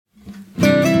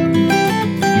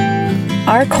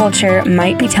Our culture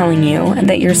might be telling you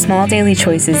that your small daily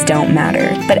choices don't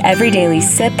matter, but every daily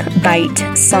sip,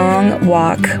 bite, song,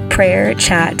 walk, prayer,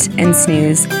 chat, and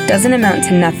snooze doesn't amount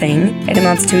to nothing. It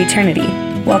amounts to eternity.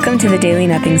 Welcome to the Daily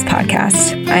Nothings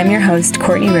podcast. I'm your host,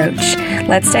 Courtney Roach.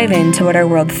 Let's dive into what our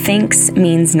world thinks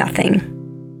means nothing.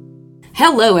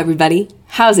 Hello, everybody.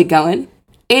 How's it going?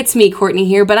 It's me, Courtney,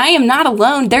 here, but I am not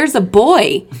alone. There's a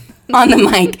boy on the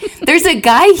mic. There's a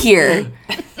guy here.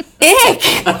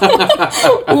 Ick!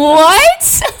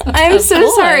 What? I'm so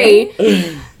sorry.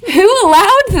 Who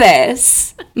allowed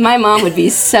this? My mom would be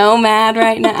so mad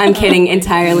right now. I'm kidding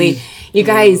entirely. You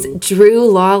guys, Drew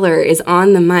Lawler is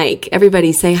on the mic.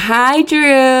 Everybody say hi, Drew.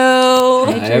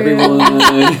 Hi, everyone.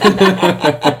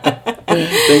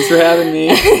 Thanks for having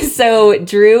me. So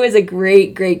Drew is a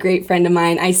great friend of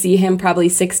mine. I see him probably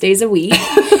 6 days a week.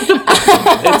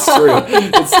 It's true.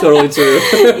 It's totally true.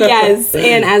 Yes.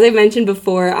 And as I mentioned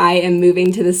before, I am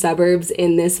moving to the suburbs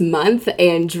in this month,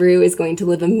 and Drew is going to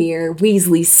live a mere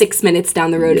Weasley 6 minutes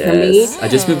down the road from me. I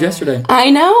just moved yesterday. I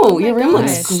know. Your room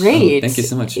looks great. Oh, thank you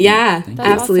so much. Yeah,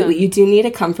 absolutely. Awesome. You do need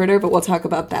a comforter, but we'll talk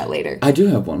about that later. I do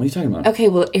have one. What are you talking about? Okay,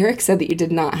 well, Eric said that you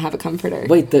did not have a comforter.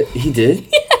 Wait, he did?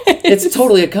 Yes. It's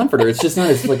totally a comforter. It's just not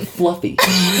as fluffy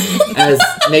as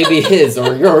maybe his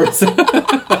or yours.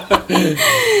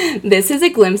 This is a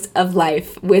glimpse of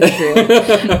life with Drew.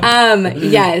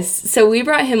 Yes, so we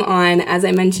brought him on, as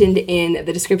I mentioned in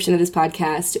the description of this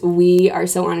podcast. We are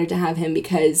so honored to have him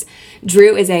because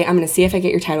Drew is I'm going to see if I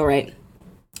get your title right,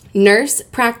 nurse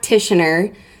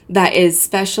practitioner that is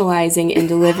specializing in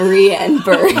delivery and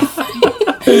birth.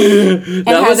 And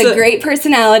has a great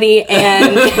personality,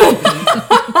 and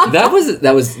that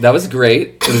was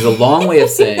great. It was a long way of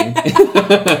saying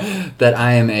that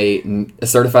I am a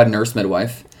certified nurse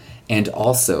midwife and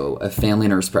also a family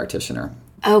nurse practitioner.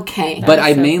 Okay, But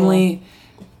mainly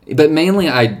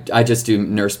I just do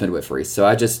nurse midwifery. So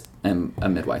I just am a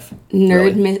midwife.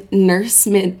 Nurse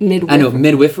midwifery. I know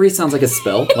midwifery sounds like a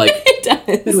spell, like it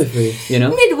does. Midwifery, you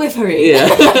know? Midwifery. Yeah.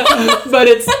 But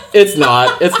it's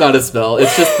not a spell.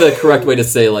 It's just the correct way to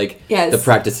say the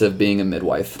practice of being a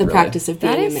midwife. The practice of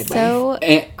being a midwife. That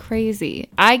is so crazy.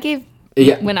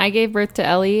 When I gave birth to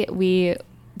Ellie, we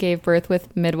gave birth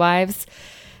with midwives,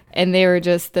 and they were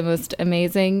just the most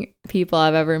amazing people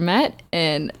I've ever met.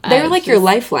 And they were like your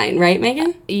lifeline, right,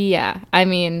 Megan? Yeah. I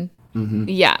mean,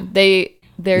 yeah,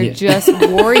 they're just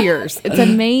warriors. It's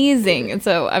amazing. And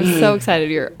so I'm so excited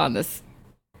you're on this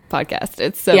podcast.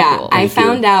 It's so cool. I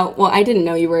found out, I didn't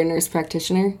know you were a nurse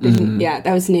practitioner. Yeah,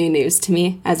 that was new news to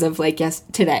me as of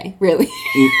today, really.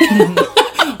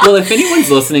 Well, if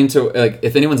anyone's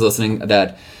listening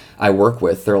that I work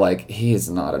with, they're like, he's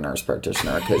not a nurse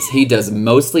practitioner because he does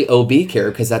mostly OB care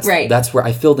because that's where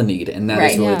I feel the need, and that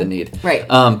is really the need. Right.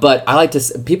 But I like to.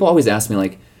 People always ask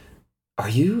me are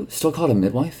you still called a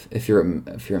midwife if you're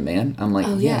a man? I'm like,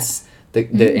 yes.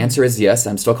 The answer is yes.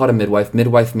 I'm still called a midwife.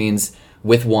 Midwife means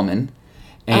with woman.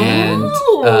 And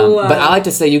but I like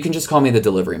to say you can just call me the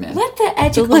delivery man. Let the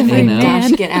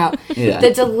education get out. Yeah.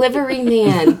 The delivery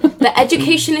man. The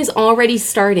education is already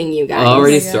starting, you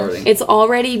guys. Starting. It's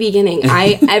already beginning.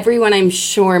 Everyone I'm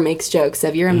sure makes jokes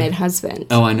of you're a mid-husband.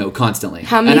 Oh, I know, constantly.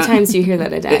 How many times do you hear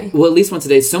that a day? Well, at least once a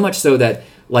day. So much so that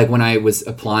when I was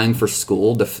applying for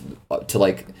school to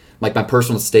my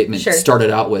personal statement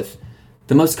started out with,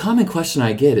 the most common question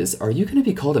I get is, are you going to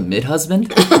be called a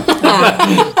mid-husband?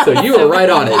 So you were right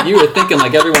on it. You were thinking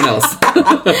like everyone else.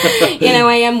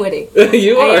 I am witty.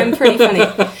 You are. I am pretty funny.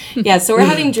 Yeah, so we're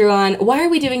having Drew on. Why are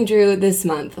we doing Drew this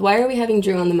month? Why are we having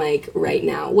Drew on the mic right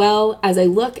now? Well, as I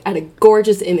look at a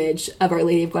gorgeous image of Our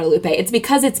Lady of Guadalupe, it's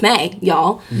because it's May,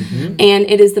 y'all. Mm-hmm. And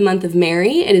it is the month of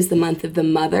Mary. It is the month of the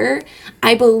Mother.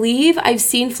 I believe I've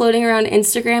seen floating around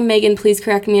Instagram, Megan, please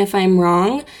correct me if I'm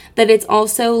wrong, that it's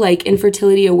also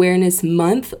Infertility Awareness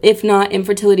Month, if not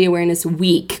Infertility Awareness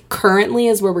Week. Currently,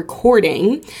 as we're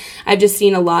recording, I've just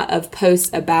seen a lot of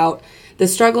posts about the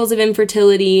struggles of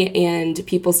infertility and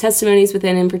people's testimonies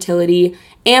within infertility.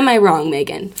 Am I wrong,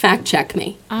 Megan? Fact check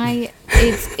me.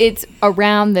 It's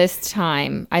around this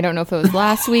time. I don't know if it was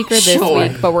last week or this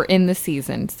week, but we're in the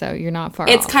season, so you're not far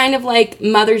off. It's kind of like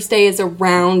Mother's Day is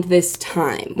around this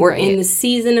time. We're in the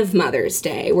season of Mother's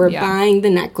Day. We're buying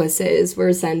the necklaces.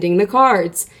 We're sending the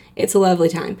cards. It's a lovely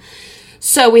time.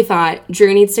 So we thought,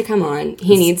 Drew needs to come on.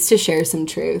 He needs to share some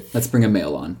truth. Let's bring a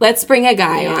male on. Let's bring a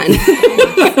guy on.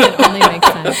 It only makes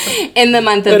sense. In the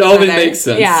month of It only Mother. makes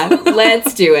sense. Yeah,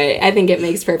 let's do it. I think it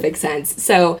makes perfect sense.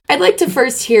 So I'd like to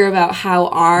first hear about how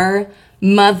our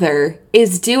mother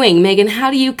is doing. Megan, how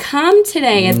do you come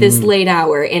today at this late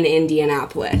hour in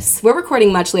Indianapolis? We're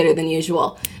recording much later than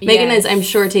usual. Yes. Megan is, I'm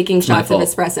sure, taking shots of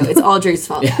espresso. It's all Drew's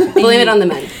fault. Blame it on the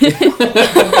men.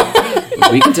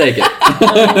 We can take it.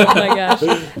 Oh my gosh.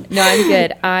 No, I'm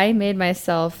good. I made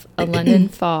myself a London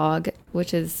Fog,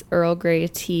 which is Earl Grey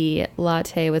tea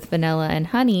latte with vanilla and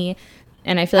honey.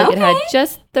 And I feel like it had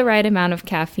just the right amount of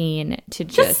caffeine to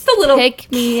just the little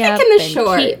pick me up and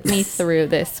keep me through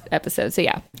this episode. So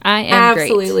yeah, I am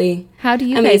absolutely great. How do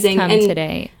you guys come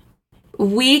today?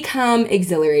 We come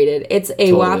exhilarated. It's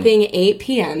a whopping 8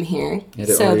 p.m. here.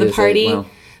 So the party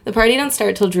don't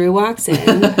start till Drew walks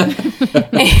in.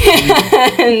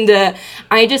 And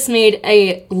I just made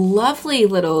a lovely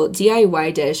little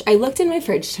DIY dish. I looked in my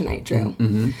fridge tonight, Drew.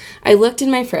 Mm-hmm. I looked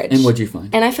in my fridge. And what'd you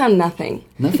find? And I found nothing.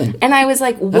 Nothing. And I was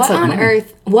like, what on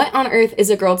earth is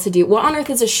a girl to do? What on earth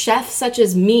is a chef such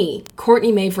as me,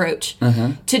 Courtney Maeve Roach,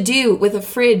 to do with a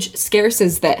fridge scarce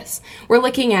as this? We're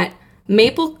looking at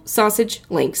maple sausage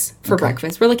links for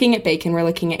breakfast. We're looking at bacon. We're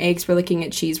looking at eggs. We're looking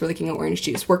at cheese. We're looking at orange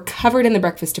juice. We're covered in the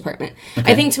breakfast department.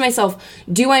 I think to myself,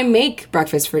 do I make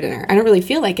breakfast for dinner? I don't really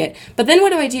feel like it. But then what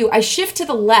do? I shift to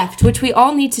the left, which we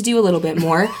all need to do a little bit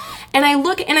more. And I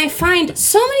look and I find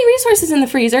so many resources in the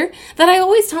freezer that I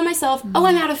always tell myself, oh,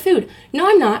 I'm out of food. No,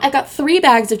 I'm not. I got 3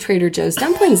 bags of Trader Joe's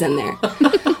dumplings in there.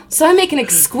 So I make an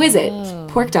exquisite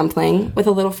pork dumpling with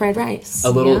a little fried rice.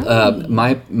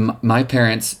 My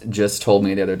parents just told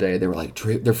me the other day, they were like,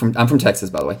 I'm from Texas,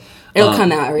 by the way. It'll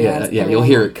come out. Yeah, you'll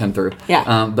hear it come through.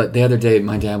 Yeah. But the other day,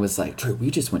 my dad was like, Drew,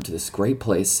 we just went to this great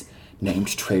place named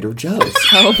Trader Joe's.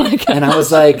 Oh my gosh. And I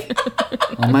was like,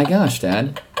 oh my gosh,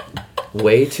 Dad.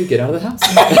 Way to get out of the house.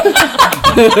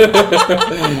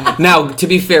 Now, to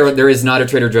be fair, there is not a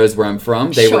Trader Joe's where I'm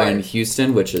from. They were in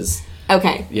Houston, which is...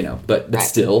 Okay. But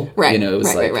still, it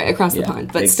was right, across the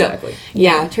pond. But exactly. Still.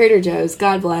 Yeah, Trader Joe's,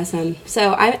 God bless him.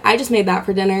 So I just made that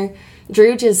for dinner.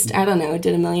 Drew just, I don't know,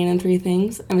 did 1,000,003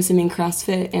 things. I'm assuming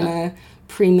CrossFit and a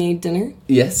pre-made dinner.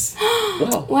 Yes.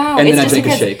 Wow. Wow. And then I drank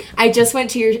a shake. I just went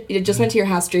to your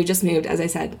house. Drew just moved, as I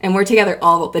said, and we're together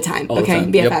all the time.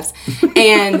 BFFs. Yep.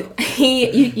 And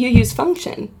you use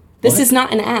Function. This is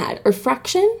not an ad or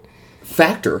Fraction.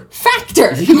 Factor.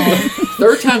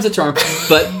 Third time's a charm.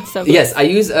 But yes, I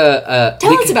use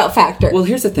Tell us about Factor. Well,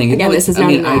 here's the thing. Again, this is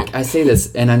not an ad. I say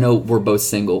this, and I know we're both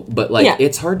single, but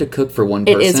it's hard to cook for one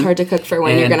person. It is hard to cook for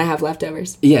one. You're gonna have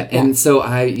leftovers. Yeah, and so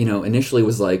I, initially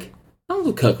was like,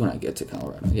 I'll cook when I get to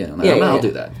Colorado. I'll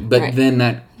do that. But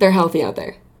then they're healthy out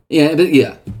there.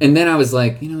 Yeah, and then I was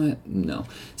like, you know what? No.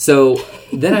 So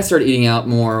then I started eating out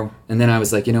more, and then I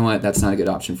was like, you know what? That's not a good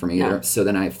option for me either. So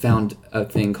then I found a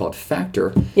thing called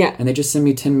Factor. Yeah. And they just send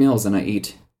me 10 meals, and I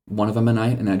eat one of them a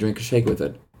night, and I drink a shake with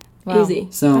it. Wow. Easy.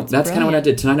 So that's kind of what I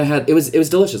did. Tonight it was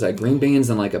delicious. I had green beans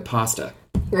and like a pasta.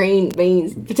 Green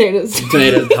beans, potatoes.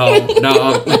 Oh,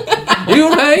 no.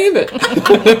 You name it.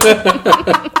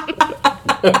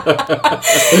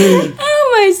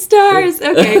 Oh my stars.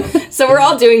 Okay, so we're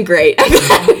all doing great. I'm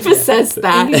glad we've assessed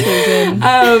that.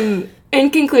 In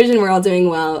conclusion, we're all doing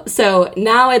well. So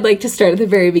now I'd like to start at the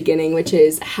very beginning, which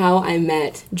is how I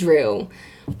met Drew.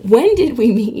 When did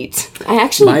we meet?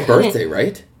 My birthday,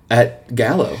 right? At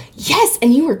Gallo. Yes,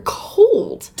 and you were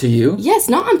cold. To you? Yes,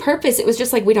 not on purpose. It was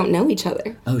just like we don't know each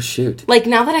other. Oh shoot. Like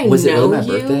now that I know you. Was it really my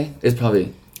birthday? It's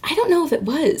probably... I don't know if it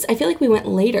was. I feel like we went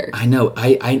later. I know.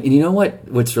 And you know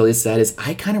what's really sad is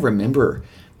I kind of remember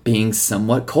being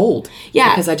somewhat cold. Yeah.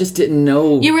 Because I just didn't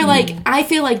know. You were like, I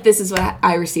feel like this is what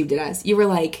I received it as. You were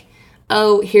like,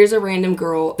 oh, here's a random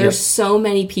girl. There's so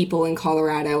many people in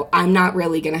Colorado. I'm not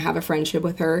really going to have a friendship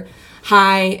with her.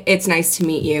 Hi, it's nice to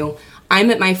meet you.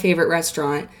 I'm at my favorite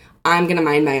restaurant. I'm going to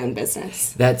mind my own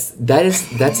business. That's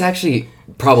actually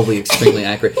probably extremely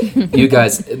accurate. You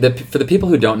guys, for the people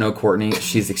who don't know Courtney,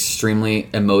 she's extremely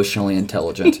emotionally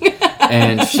intelligent.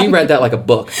 And she read that like a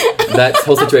book, that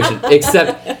whole situation.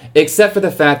 Except for the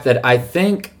fact that I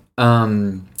think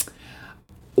in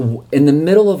the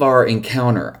middle of our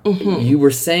encounter, you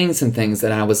were saying some things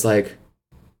that I was like,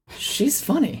 she's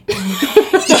funny.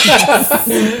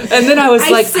 And then I was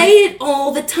like... I say it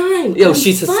all the time.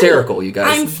 She's hysterical, you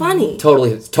guys. I'm funny.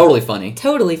 Totally funny.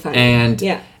 Totally funny.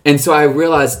 And so I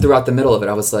realized throughout the middle of it,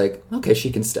 I was like, okay,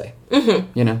 she can stay.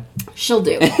 She'll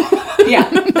do. Yeah,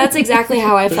 that's exactly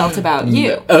how I felt about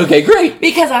you. Okay, great.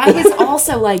 Because I was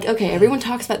also like, okay, everyone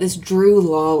talks about this Drew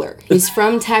Lawler. He's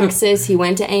from Texas. He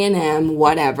went to A&M,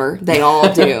 whatever. They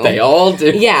all do. They all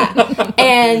do. Yeah.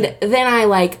 And then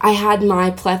I had my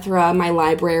plethora, my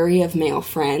library of male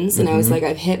friends, and I was like,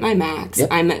 I've hit my max. Yep.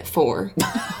 I'm at 4.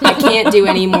 I can't do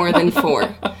any more than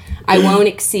 4. I won't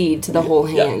exceed to the whole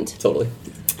hand. Yeah, totally.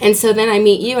 And so then I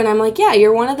meet you and I'm like, yeah,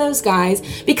 you're one of those guys,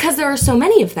 because there are so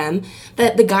many of them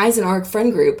that the guys in our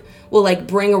friend group will like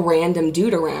bring a random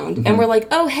dude around and we're like,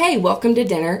 oh, hey, welcome to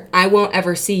dinner. I won't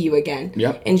ever see you again.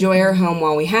 Yep. Enjoy our home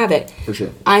while we have it. For sure.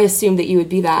 I assumed that you would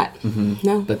be that.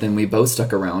 No. But then we both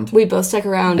stuck around. We both stuck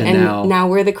around and now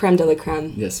we're the creme de la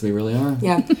creme. Yes, we really are.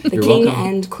 Yeah. The You're king welcome.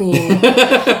 and queen.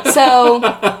 So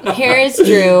here is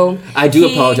Drew. I do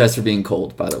apologize for being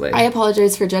cold, by the way. I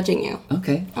apologize for judging you.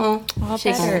 Okay. All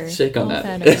Shake on better. it. Shake on All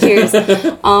that. better.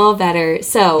 Cheers. All better.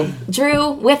 So,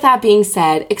 Drew, with that being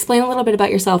said, explain a little bit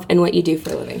about yourself and what you do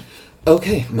for a living.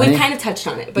 Okay. We kind of touched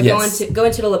on it, but Yes. go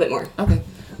into it a little bit more. Okay.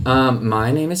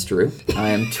 My name is Drew. I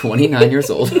am 29 years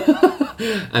old.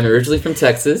 I'm originally from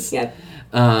Texas. Yep.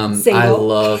 Single. I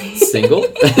love single.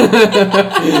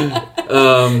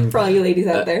 For all you ladies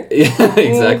out there. Yeah,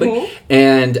 exactly.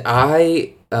 And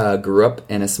I grew up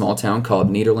in a small town called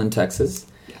Nederland, Texas.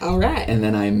 All right. And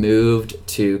then I moved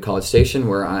to College Station,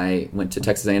 where I went to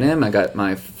Texas A&M. I got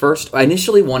my first... I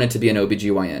initially wanted to be an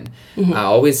OBGYN. I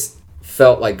always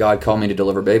felt like God called me to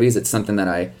deliver babies. It's something that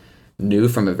I knew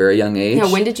from a very young age.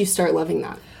 Yeah, when did you start loving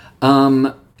that?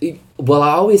 Well,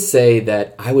 I always say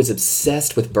that I was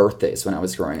obsessed with birthdays when I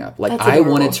was growing up. Like, That's I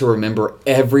adorable. wanted to remember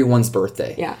everyone's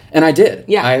birthday. Yeah. And I did.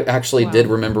 Yeah. I actually did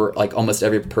remember, like, almost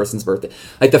every person's birthday.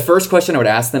 Like, the first question I would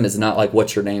ask them is not, like,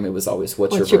 what's your name? It was always,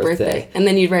 what's your birthday? And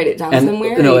then you'd write it down And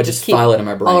somewhere? no, or I you just keep file it in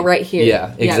my brain. all right here.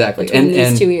 Yeah, exactly. Between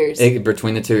these 2 years.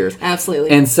 Between the 2 years.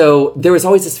 Absolutely. And so there was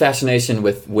always this fascination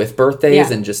with birthdays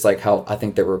Yeah. and just like how I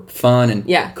think they were fun and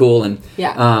Yeah. cool. And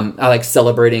Yeah. I like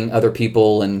celebrating other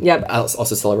people and Yep. I was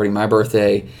also celebrating my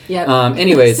birthday. Yep.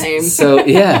 Anyways, Same. so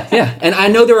yeah. And I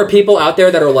know there are people out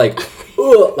there that are like,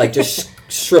 ugh, like just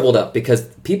shriveled up because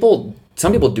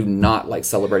some people do not like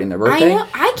celebrating their I birthday. know.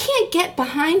 I can't get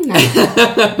behind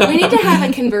that. We need to have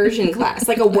a conversion class,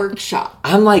 like a workshop.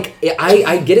 I'm like,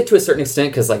 I get it to a certain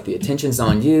extent because like the attention's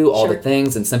on you, all Sure. the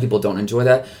things, and some people don't enjoy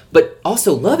that. But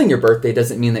also loving your birthday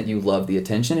doesn't mean that you love the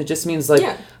attention. It just means like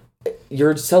Yeah.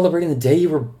 you're celebrating the day you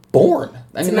were born.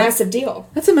 It's a massive deal.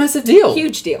 That's a massive deal.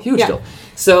 Huge deal. Huge Yeah. deal.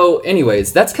 So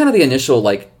anyways, that's kind of the initial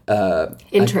like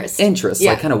Interest.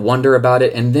 I kind of wonder about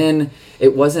it, and then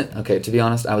it wasn't okay. To be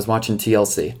honest, I was watching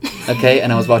TLC, okay,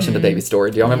 and I was watching The Baby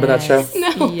Story. Do y'all remember that show?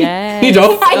 No. Yes. You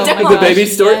don't? I don't. The Baby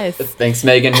Story. Yes. Thanks,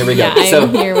 Megan. Here we go. Yeah, I'm so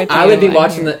here with I you. would be I'm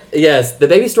watching here. the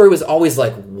Baby Story was always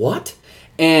like what,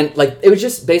 and like it was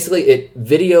just basically it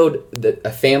videoed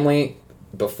a family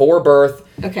before birth,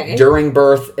 Okay. during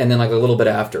birth, and then like a little bit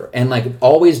after, and like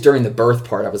always during the birth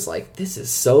part, I was like, this is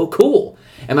so cool,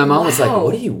 and my mom was like, Wow.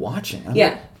 what are you watching? I'm Yeah.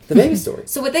 like, The Baby Story.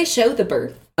 So would they show the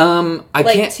birth? I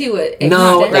Like, can't to an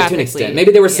no, extent? like to an extent.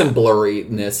 Maybe there was some Yeah.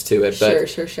 blurriness to it, but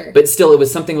Sure. But still, it was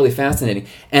something really fascinating.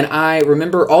 And I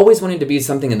remember always wanting to be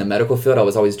something in the medical field. I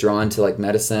was always drawn to like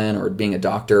medicine or being a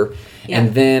doctor. Yeah.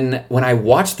 And then when I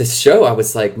watched this show, I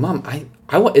was like, "Mom,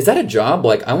 I want. Is that a job?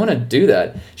 Like, I want to do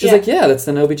that." She's Yeah. like, "Yeah, that's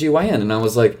an OBGYN." And I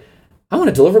was like, "I want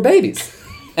to deliver babies."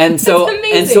 And so That's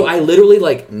amazing. and so I literally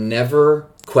like never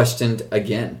questioned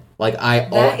again. Like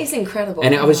That is incredible.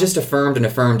 and I was just affirmed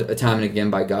time and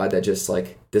again by God that just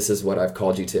like this is what I've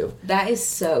called you to. That is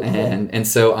so cool. And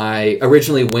so I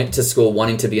originally went to school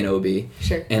wanting to be an OB.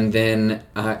 Sure. And then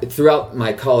throughout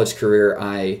my college career,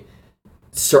 I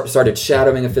started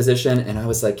shadowing a physician, and I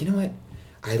was like, you know what,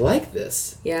 I like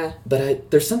this. Yeah.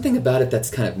 But there's something about it that's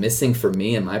kind of missing for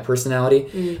me and my personality.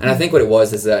 Mm-hmm. And I think what it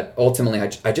was is that ultimately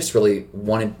I just really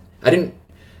wanted.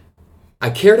 I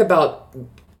cared about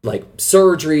like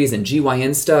surgeries and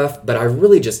GYN stuff, but I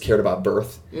really just cared about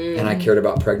birth and I cared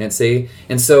about pregnancy.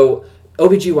 And so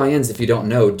OBGYNs, if you don't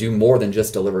know, do more than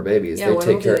just deliver babies. Yeah, they what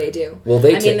take all care. do they do? Well,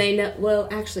 they they know. Well,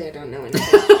 actually, I don't know anything.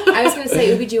 I was going to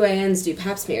say OBGYNs do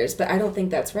pap smears, but I don't think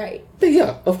that's right.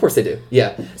 Yeah, of course they do.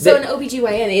 Yeah. So They- an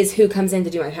OBGYN is who comes in to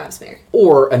do my pap smear.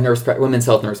 or a women's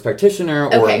health nurse practitioner,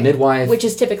 or a midwife. Which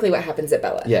is typically what happens at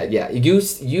Bella. Yeah.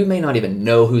 You may not even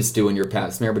know who's doing your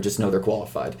pap smear, but just know they're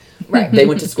qualified. Right. They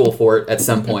went to school for it at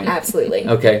some point. Absolutely.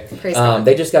 Okay. Praise God.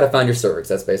 They just got to find your cervix.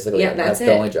 That's basically Yeah, it. that's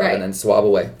the it. only job, Right. and then swab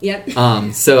away. Yep.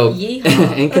 So Yeehaw.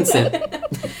 and consent.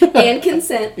 And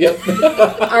consent. Yep.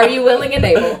 Are you willing and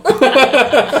able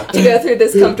to go through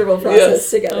this comfortable process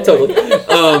together? Totally.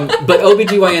 But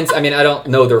OBGYNs, I mean, I don't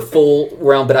know their full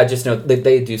realm, but I just know that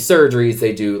they do surgeries,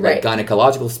 they do like Right.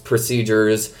 gynecological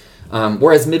procedures.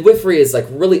 Whereas midwifery is like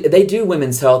really, they do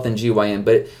women's health and GYN,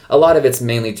 but a lot of it's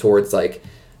mainly towards like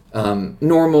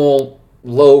normal,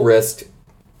 low risk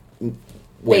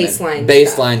women.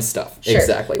 Baseline stuff. Sure.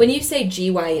 Exactly. When you say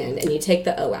GYN and you take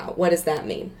the O out, what does that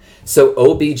mean? So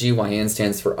OBGYN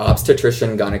stands for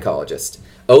obstetrician gynecologist.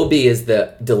 OB is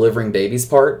the delivering babies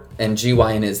part, and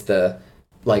GYN is the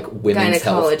like women's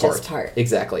health Gynecologist part.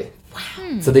 Exactly.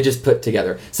 Wow. So they just put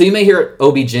together. So you may hear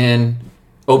OB-GYN,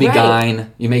 OB-GYN. Right.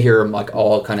 You may hear them like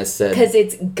all kind of said. Because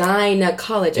it's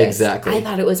gynecologist. Exactly. I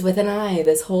thought it was with an I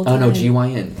this whole time. Oh, no,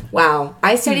 GYN. Wow.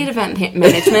 I studied event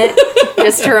management,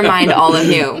 just to remind all of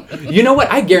you. You know what?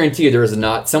 I guarantee you there is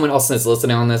not someone else that's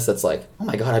listening on this that's like, oh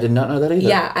my God, I did not know that either.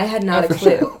 Yeah, I had not a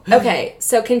clue. Okay,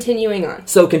 so continuing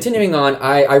on.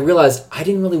 I realized I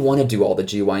didn't really want to do all the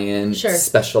GYN,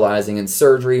 specializing in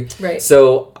surgery. Right.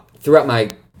 So throughout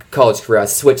my college career, I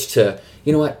switched to,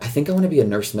 you know what, I think I want to be a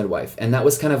nurse midwife. And that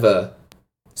was kind of a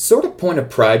sort of point of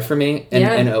pride for me in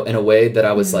a way that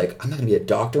I was like, I'm not going to be a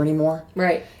doctor anymore.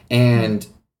 Right. And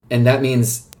that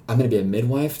means I'm going to be a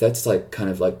midwife. That's like kind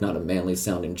of like not a manly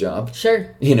sounding job.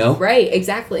 Sure. You know? Right,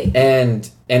 exactly.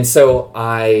 And so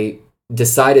I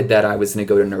decided that I was going to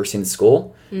go to nursing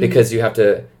school because you have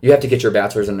to get your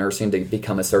bachelor's in nursing to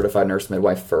become a certified nurse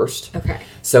midwife first. Okay.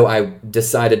 So I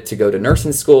decided to go to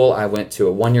nursing school. I went to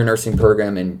a 1-year nursing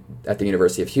program at the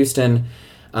University of Houston.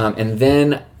 And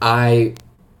then I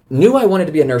knew I wanted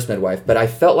to be a nurse midwife, but I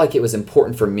felt like it was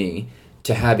important for me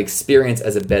to have experience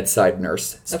as a bedside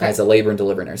nurse, as a labor and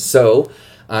delivery nurse. So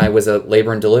I was a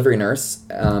labor and delivery nurse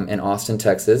in Austin,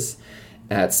 Texas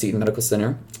at Seton Medical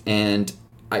Center. And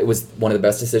it was one of the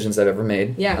best decisions I've ever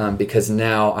made. Yeah. Because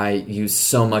now I use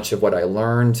so much of what I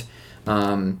learned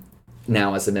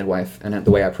now as a midwife and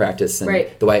the way I practice and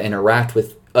the way I interact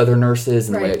with other nurses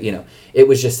and the way, it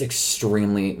was just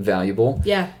extremely valuable.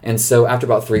 Yeah. And so after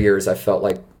about 3 years, I felt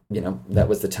like, that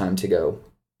was the time to go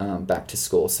back to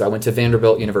school. So I went to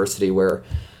Vanderbilt University where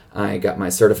I got my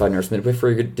certified nurse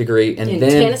midwifery degree. And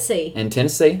Tennessee. In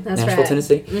Tennessee. That's Nashville, right.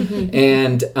 Tennessee.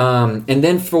 Mm-hmm. And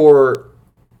then for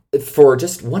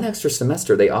just one extra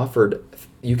semester, they offered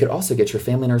you could also get your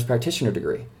family nurse practitioner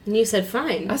degree. And you said,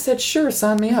 fine. I said, sure,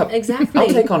 sign me up. Exactly. I'll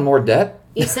take on more debt.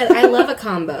 You said, I love a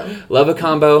combo. Love a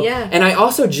combo. Yeah. And I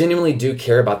also genuinely do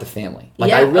care about the family. Like,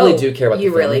 yeah. I really do care about the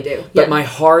family. You really do. But my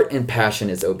heart and passion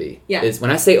is OB. Yeah. When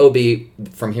I say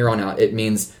OB, from here on out, it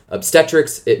means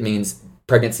obstetrics, it means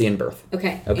pregnancy and birth.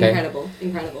 Okay. Incredible.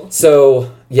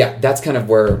 So, yeah, that's kind of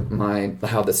where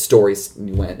how the story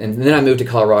went. And then I moved to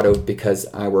Colorado because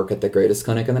I work at the greatest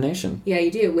clinic in the nation. Yeah,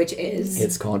 you do, which is?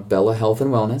 It's called Bella Health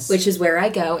and Wellness. Which is where I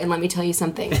go, and let me tell you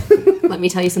something.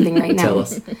 Right now. Tell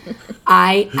us.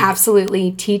 I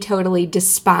absolutely, teetotally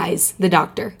despise the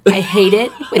doctor. I hate it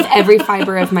with every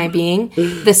fiber of my being.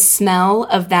 The smell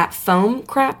of that foam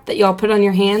crap that y'all put on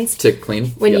your hands. To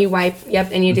clean. When you wipe,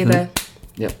 and you do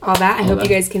all that. I hope you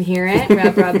guys can hear it.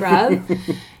 Rub.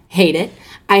 Hate it.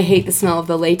 I hate the smell of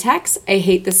the latex. I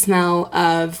hate the smell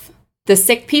of the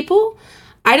sick people.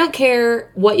 I don't care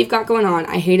what you've got going on.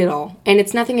 I hate it all. And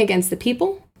it's nothing against the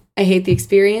people. I hate the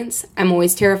experience. I'm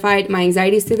always terrified. My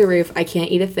anxiety's through the roof. I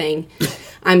can't eat a thing.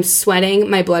 I'm sweating.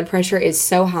 My blood pressure is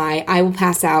so high. I will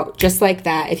pass out just like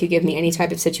that if you give me any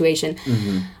type of situation.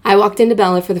 Mm-hmm. I walked into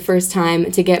Bella for the first time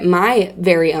to get my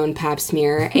very own pap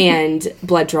smear and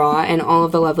blood draw and all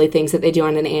of the lovely things that they do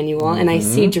on an annual. Mm-hmm. And I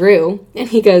see Drew, and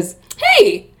he goes,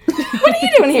 "Hey, what are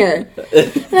you doing here?"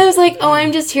 And I was like, "Oh,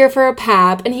 I'm just here for a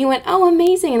pap." And he went, "Oh,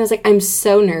 amazing." And I was like, "I'm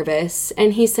so nervous."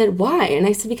 And he said, "Why?" And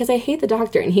I said, "Because I hate the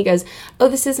doctor." And he goes, "Oh,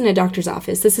 this isn't a doctor's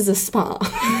office. This is a spa."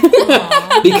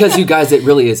 Because you guys, it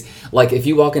really is. Like, if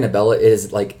you walk into Bella, it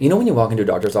is like, when you walk into a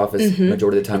doctor's office,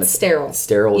 majority of the time it's sterile. It's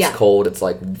sterile, it's cold, it's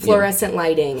like... Fluorescent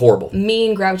lighting. Horrible.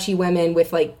 Mean, grouchy women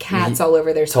with, like, cats all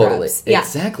over their scrubs. Totally. Yeah.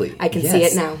 Exactly. I can see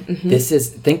it now.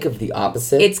 Mm-hmm. Think of the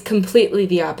opposite. It's completely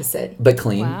the opposite. But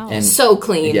clean. Wow. And so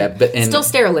clean. Yeah, but... And still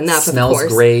sterile enough, of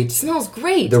course. Smells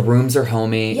great. The rooms are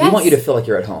homey. Yes. We want you to feel like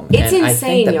you're at home. It's and insane, I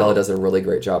think that y'all. Bella does a really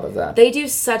great job of that. They do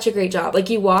such a great job. Like,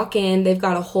 you walk in, they've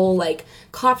got a whole, like,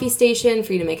 coffee station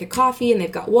for you to make a coffee, and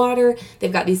they've got water.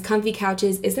 They've got these comfy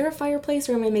couches. Is there a fireplace,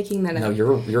 or am I making that up? No,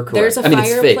 you're correct. There's a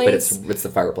fireplace. It's fake, but fireplace. it's the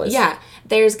fireplace. Yeah.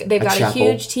 They've got chapel.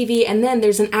 a huge TV, and then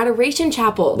there's an adoration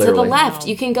chapel to Literally. the left.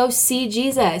 You can go see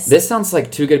Jesus. This sounds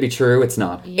like too good to be true. It's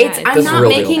not. Yeah, I'm not real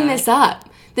making deal. this up.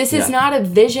 This is not a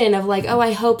vision of like, oh,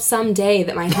 I hope someday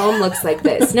that my home looks like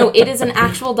this. No, it is an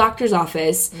actual doctor's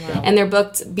office, and they're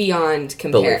booked beyond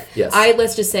compare. Belief, yes.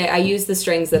 Let's just say I used the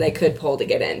strings that I could pull to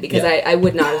get in because I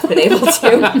would not have been able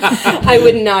to. I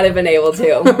would not have been able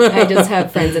to. I just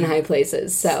have friends in high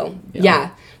places. So,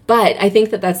 yeah. But I think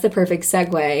that that's the perfect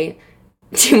segue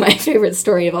to my favorite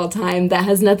story of all time that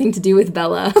has nothing to do with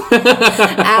Bella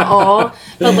at all.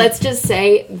 But let's just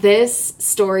say this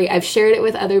story, I've shared it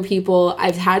with other people.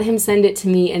 I've had him send it to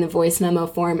me in a voice memo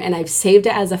form, and I've saved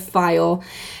it as a file,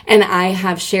 and I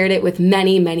have shared it with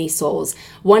many, many souls.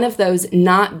 One of those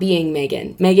not being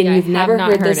Megan. Megan, Yeah, you've I have never not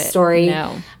heard heard this it. story.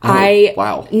 No.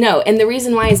 Wow. No, and the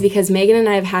reason why is because Megan and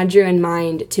I have had Drew in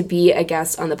mind to be a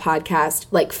guest on the podcast,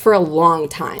 like, for a long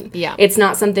time. Yeah. It's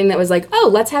not something that was like, oh,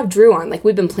 let's have Drew on. Like,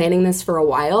 we've been planning this for a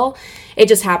while. It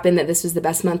just happened that this was the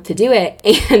best month to do it.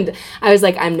 And I was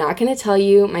like, I'm not going to tell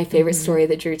you my favorite story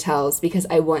that Drew tells because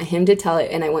I want him to tell it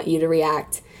and I want you to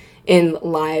react in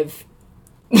live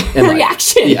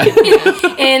reaction. Yeah.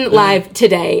 In live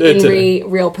today, in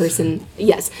real person.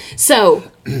 Yes. So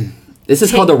This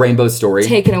is called the Rainbow Story.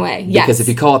 take it away. Yes. Because if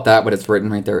you call it that, what it's written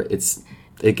right there,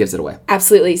 it gives it away.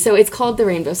 Absolutely. So it's called The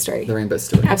Rainbow Story. The Rainbow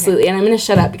Story. Absolutely. And I'm going to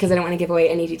shut up because I don't want to give away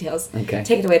any details. Okay.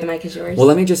 Take it away. The mic is yours. Well,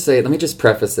 let me just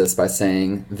preface this by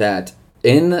saying that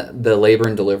in the labor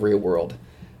and delivery world,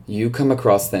 you come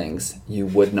across things you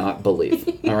would not believe.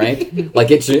 All right?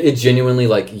 Like, it genuinely,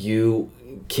 like, you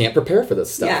can't prepare for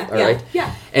this stuff. Yeah, all yeah, right?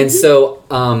 yeah. And so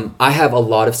I have a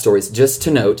lot of stories. Just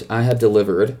to note, I have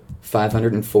delivered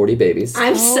 540 babies.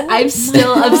 I'm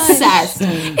still obsessed.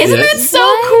 Isn't Yes. that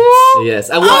so cool? Yes.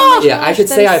 I should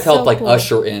that say is I've helped so like cool.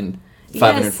 usher in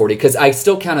 540 because I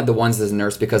still counted the ones as a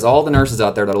nurse because all the nurses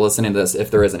out there that are listening to this,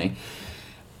 if there is any,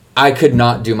 I could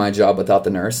not do my job without the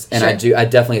nurse, and Sure. I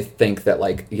definitely think that,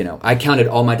 like, you know, I counted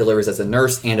all my deliveries as a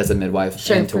nurse and as a midwife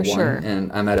Sure, into for one, sure.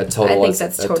 and I'm at a I total. think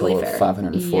that's totally of fair.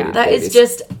 540. Yeah. That babies. is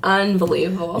just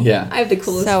unbelievable. Yeah. I have the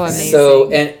coolest So friends. amazing.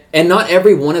 So and not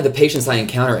every one of the patients I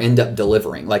encounter end up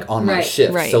delivering like on my Right,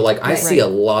 shift. right, So like I right. see a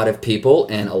lot of people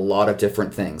and a lot of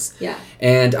different things. Yeah.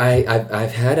 And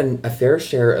I've had a fair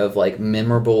share of like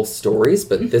memorable stories,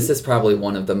 but this is probably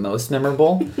one of the most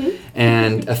memorable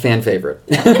and a fan favorite.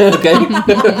 Okay.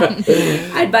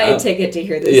 I'd buy a ticket to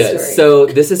hear this Yeah. story. So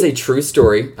this is a true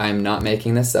story. I'm not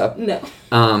making this up. No.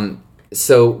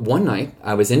 So one night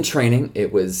I was in training.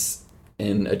 It was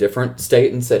in a different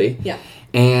state and city. Yeah.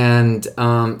 And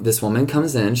this woman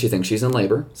comes in. She thinks she's in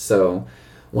labor. So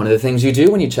one of the things you do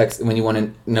when you want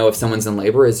to know if someone's in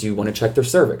labor is you want to check their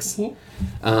cervix.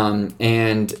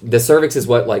 And the cervix is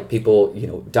what like people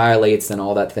dilates and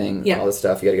all that thing, Yeah. all this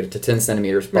stuff. You got to get it to 10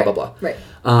 centimeters. Blah Right, blah blah.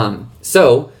 right.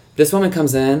 So this woman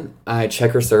comes in. I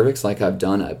check her cervix like I've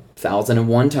done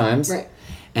 1,001 times. Right.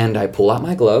 And I pull out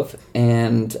my glove,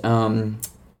 and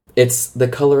it's the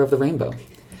color of the rainbow.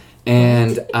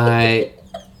 And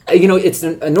it's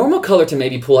a normal color to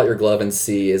maybe pull out your glove and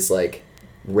see is like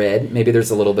red. Maybe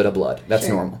there's a little bit of blood. That's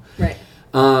Sure. normal. Right.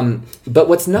 But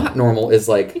what's not normal is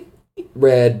like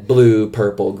red, blue,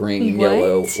 purple, green, What?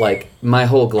 yellow. Like my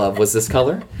whole glove was this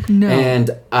color. No. And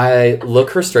I look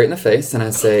her straight in the face and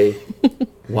I say,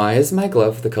 "Why is my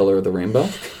glove the color of the rainbow?"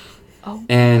 Oh.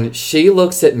 And she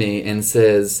looks at me and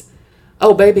says,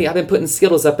 "Oh, baby, I've been putting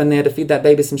Skittles up in there to feed that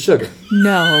baby some sugar."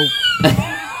 No.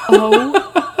 Oh.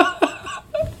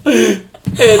 I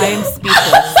am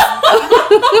speechless.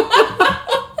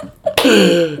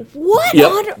 What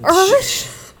Yep. on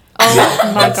earth? Oh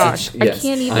my That's gosh. yes, I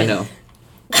can't even. I know.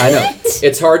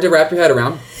 It's hard to wrap your head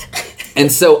around.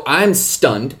 And so I'm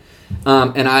stunned.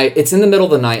 It's in the middle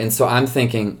of the night, and so I'm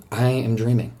thinking, I am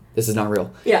dreaming. This is not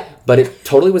real. Yeah. But it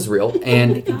totally was real.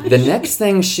 And the next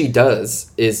thing she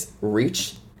does is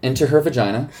reach into her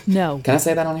vagina. No. Can I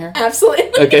say that on here?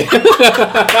 Absolutely. Okay.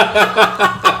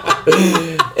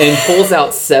 And pulls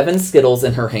out 7 Skittles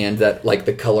in her hand that, like,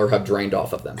 the color have drained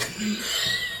off of them.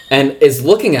 And is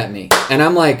looking at me. And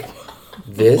I'm like,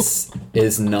 this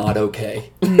is not okay.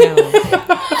 No.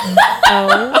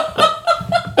 Oh.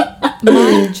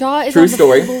 My jaw is True on the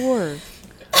story. floor.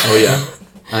 Oh, yeah.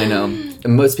 I know.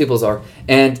 And most people's are.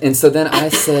 And so then I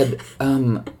said,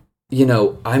 I'm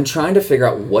trying to figure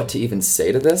out what to even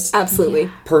say to this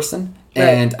Absolutely. person.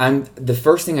 Right. And the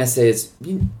first thing I say is,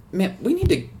 man, we need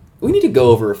to go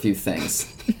over a few things.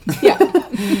 Yeah.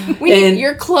 And-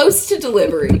 You're close to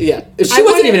delivery. Yeah. She I wasn't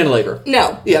wanna- even in labor.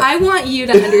 No. Yeah. I want you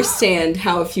to understand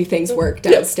how a few things work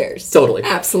downstairs. Totally.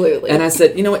 Absolutely. And I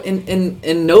said, you know what,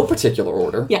 in no particular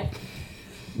order, yeah.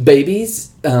 babies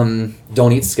don't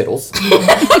eat Skittles.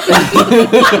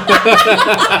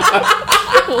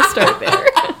 We'll start there.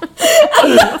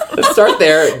 Let's start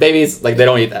there. Babies, like, they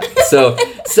don't eat that. So,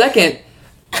 second,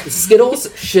 Skittles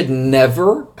should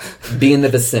never be in the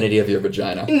vicinity of your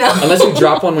vagina. No. Unless you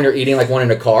drop one when you're eating, like, one in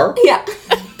a car. Yeah.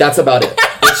 That's about it.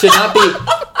 It should not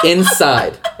be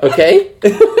inside, okay?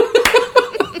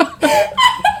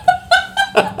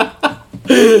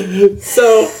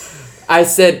 So, I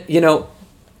said,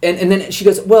 and then she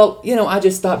goes, well, I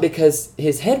just thought because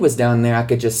his head was down there, I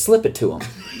could just slip it to him.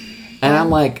 And I'm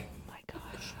like,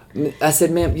 I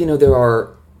said, ma'am, there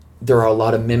are a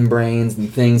lot of membranes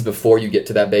and things before you get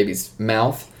to that baby's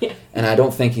mouth. Yeah. And I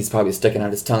don't think he's probably sticking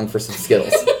out his tongue for some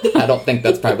Skittles. I don't think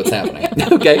that's probably what's happening.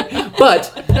 Okay?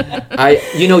 But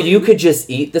you could just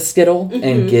eat the Skittle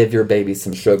and give your baby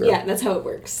some sugar. Yeah, that's how it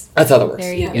works. That's how that works.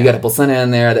 There you go. You got a placenta in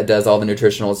there that does all the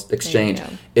nutritional exchange.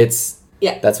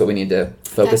 That's what we need to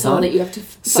focus on. All that you have to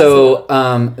so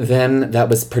then that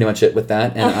was pretty much it with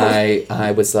that, and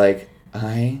I was like,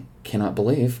 I cannot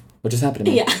believe what just happened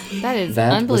to me. Yeah,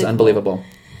 that was unbelievable.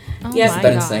 Oh yes, my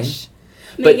that's gosh. insane.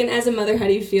 Megan, as a mother, how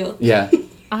do you feel? Yeah.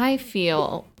 I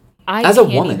feel. As a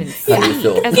woman, how do you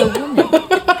feel? As a woman.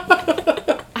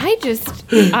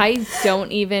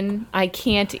 I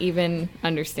can't even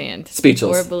understand.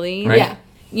 Speechless. Or believe. Right?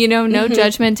 Yeah. No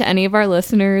judgment to any of our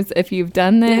listeners if you've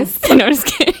done this. No, just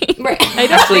kidding. Right.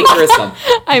 Actually, there is some.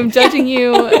 I'm judging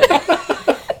you.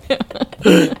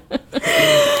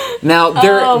 Now,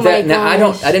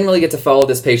 gosh. I didn't really get to follow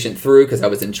this patient through because I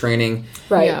was in training.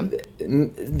 Right. Yeah.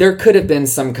 There could have been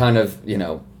some kind of,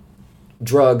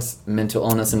 drugs, mental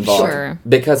illness involved. Sure.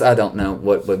 Because I don't know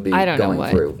what would be going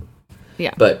through.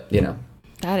 Yeah. But,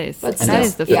 That is But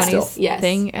the still. funniest Yes.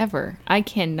 thing ever. I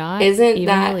cannot Isn't even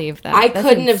that believe that. I That's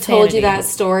couldn't have told you insanity. that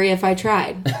story if I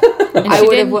tried. And I she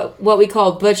would have didn't- what we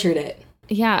call butchered it.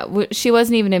 Yeah, she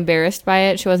wasn't even embarrassed by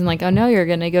it. She wasn't like, "Oh no, you're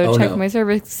gonna go check no. my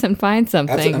cervix and find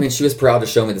something." Absolutely. I mean, she was proud to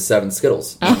show me the 7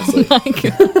 Skittles, honestly.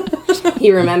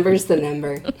 He remembers the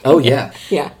number. Oh, yeah.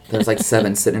 Yeah. There's like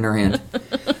 7 sitting in her hand.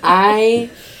 I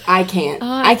can't.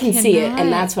 I can see it, cannot.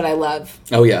 and that's what I love.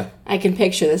 Oh, yeah. I can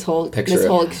picture this whole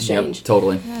exchange. Yep,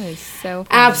 totally. That is so funny.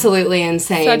 Absolutely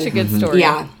insane. Such a good story.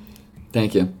 Yeah.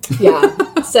 Thank you. Yeah.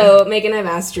 So, Megan, I've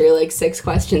asked Drew like 6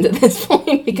 questions at this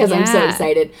point because I'm so Yeah.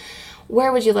 excited.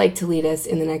 Where would you like to lead us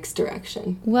in the next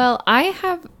direction? Well,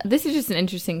 this is just an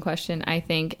interesting question, I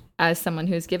think, as someone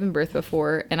who's given birth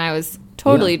before, and I was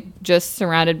totally just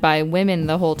surrounded by women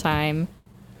the whole time.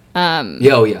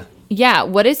 Yeah, oh, yeah. Yeah,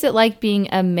 what is it like being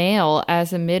a male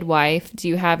as a midwife? Do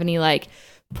you have any like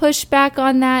pushback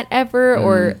on that ever,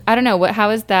 or I don't know,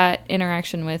 how is that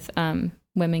interaction with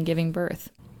women giving birth?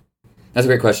 That's a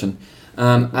great question.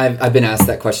 I've been asked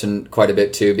that question quite a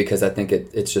bit too because I think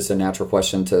it's just a natural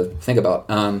question to think about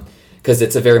because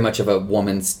it's a very much of a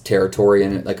woman's territory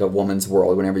and like a woman's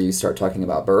world whenever you start talking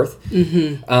about birth.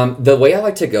 Mm-hmm. The way I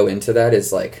like to go into that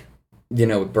is like,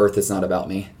 birth is not about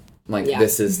me. Like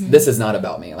this is not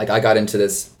about me. Like I got into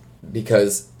this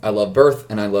because I love birth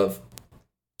and I love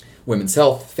women's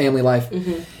health, family life.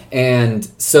 Mm-hmm. And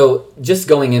so just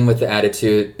going in with the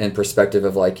attitude and perspective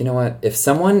of like, you know what, if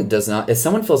someone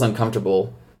feels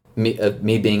uncomfortable,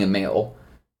 me being a male,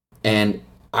 and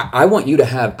I want you to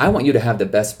have the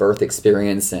best birth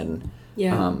experience and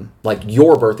like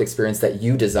your birth experience that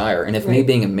you desire. And if me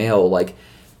being a male, like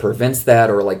prevents that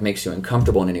or like makes you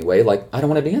uncomfortable in any way, like I don't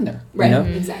want to be in there. Right.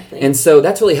 Mm-hmm. Exactly. And so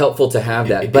that's really helpful to have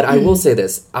that. But I will say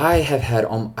this, I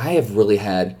have really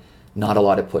had not a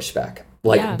lot of pushback.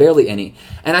 Like barely any.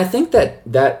 And I think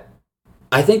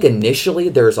I think initially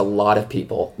there's a lot of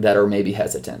people that are maybe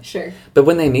hesitant. Sure. But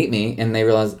when they meet me and they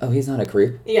realize, oh, he's not a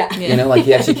creep. Yeah. Like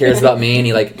he actually cares about me and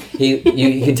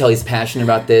you can tell he's passionate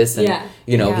about this and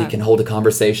he can hold a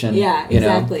conversation. Yeah,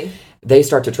 exactly. They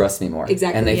start to trust me more.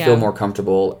 Exactly. And they feel more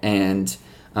comfortable and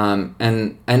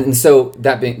so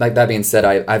that being said,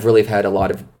 I've really had a lot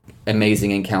of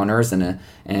amazing encounters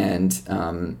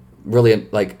and really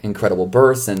like incredible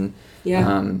births and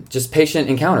just patient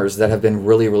encounters that have been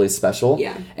really, really special.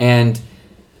 Yeah. And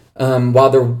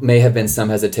while there may have been some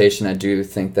hesitation, I do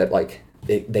think that like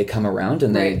they come around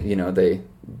and they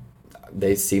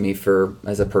see me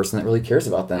as a person that really cares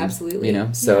about them. Absolutely.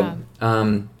 So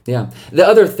The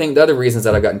other reasons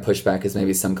that I've gotten pushback is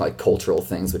maybe some like cultural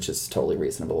things, which is totally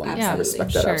reasonable. And I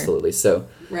respect that absolutely. So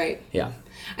right. Yeah.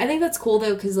 I think that's cool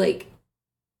though, because like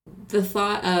the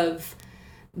thought of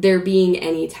there being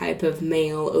any type of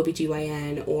male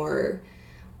OBGYN or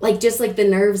like just like the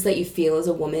nerves that you feel as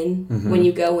a woman when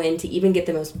you go in to even get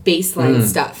the most baseline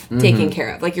stuff taken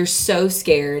care of. Like you're so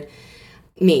scared,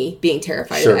 me being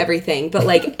terrified of everything, but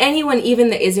like anyone even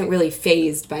that isn't really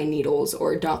fazed by needles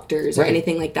or doctors or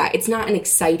anything like that, it's not an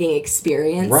exciting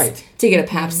experience to get a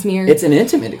pap smear. It's an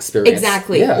intimate experience.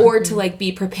 Exactly. Yeah. Or to like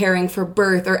be preparing for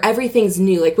birth or everything's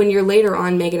new. Like when you're later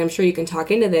on, Megan, I'm sure you can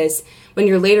talk into this, when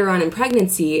you're later on in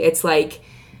pregnancy, it's like,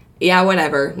 yeah,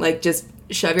 whatever. Like just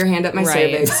shove your hand up my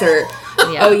cervix or,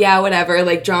 oh yeah, whatever.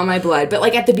 Like draw my blood. But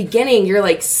like at the beginning, you're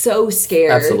like so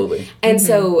scared. Absolutely. And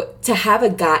so to have a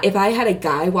guy, if I had a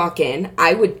guy walk in,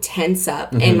 I would tense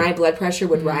up and my blood pressure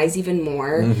would rise even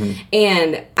more.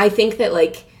 And I think that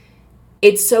like,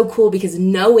 it's so cool because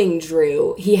knowing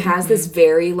Drew, he has this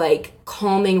very like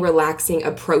calming, relaxing,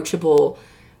 approachable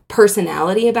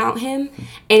personality about him.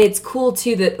 And it's cool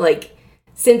too that like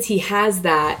since he has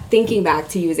that, thinking back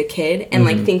to you as a kid and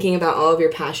like thinking about all of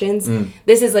your passions,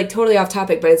 this is like totally off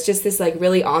topic, but it's just this like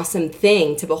really awesome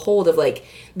thing to behold of like,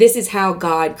 this is how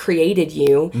God created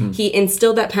you. He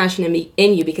instilled that passion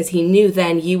in you because he knew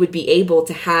then you would be able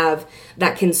to have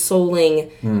that consoling,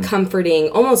 comforting,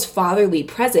 almost fatherly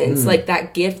presence, like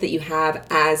that gift that you have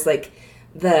as like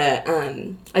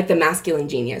the masculine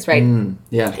genius, right?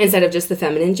 Yeah. Instead of just the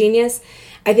feminine genius.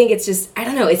 I think it's just, I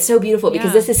don't know, it's so beautiful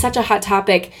because this is such a hot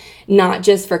topic, not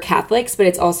just for Catholics, but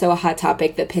it's also a hot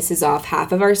topic that pisses off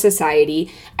half of our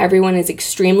society. Everyone is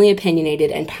extremely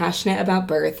opinionated and passionate about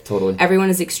birth. Totally.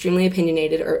 Everyone is extremely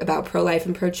opinionated about pro-life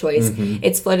and pro-choice.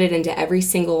 It's flooded into every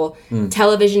single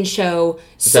television show,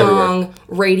 song,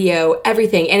 radio,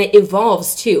 everything. And it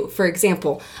evolves too. For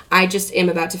example, I just am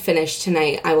about to finish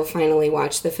tonight. I will finally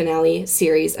watch the finale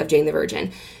series of Jane the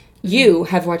Virgin. You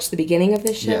have watched the beginning of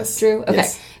this show, yes. Drew? Okay.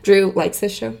 Yes. Drew likes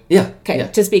this show? Yeah. Okay, yeah.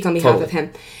 to speak on behalf Totally. of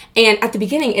him. And at the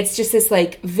beginning, it's just this,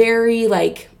 like, very,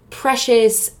 like,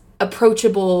 precious,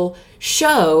 approachable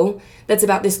show that's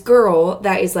about this girl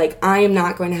that is like, I am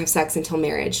not going to have sex until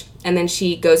marriage. And then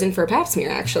she goes in for a pap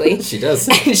smear, actually. She does.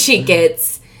 And she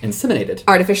gets Inseminated.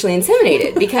 artificially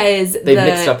inseminated because They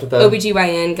mixed up with the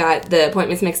OBGYN got the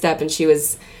appointments mixed up and she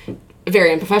was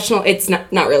very unprofessional. It's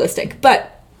not realistic.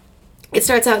 But it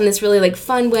starts out in this really, like,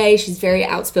 fun way. She's very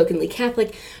outspokenly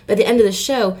Catholic. But at the end of the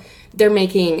show, they're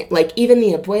making, like, even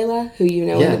the abuela, who you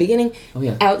know in the beginning,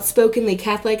 outspokenly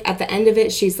Catholic. At the end of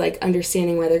it, she's, like,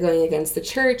 understanding why they're going against the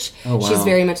church. Oh, wow. She's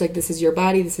very much like, this is your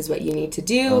body. This is what you need to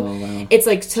do. Oh, wow. It's,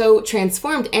 like, so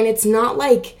transformed. And it's not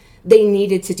like they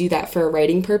needed to do that for a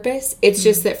writing purpose. It's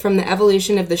just that from the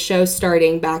evolution of the show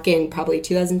starting back in probably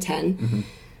 2010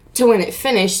 to when it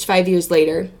finished 5 years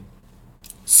later,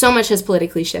 so much has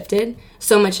politically shifted.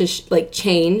 So much has, like,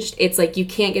 changed. It's like you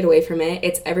can't get away from it.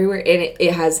 It's everywhere. And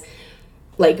it has,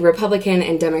 like, Republican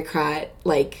and Democrat,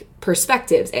 like,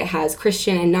 perspectives. It has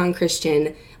Christian and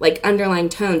non-Christian, like, underlying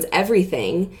tones,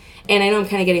 everything. And I know I'm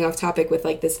kind of getting off topic with,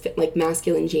 like, this, like,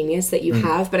 masculine genius that you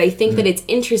have. But I think that it's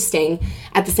interesting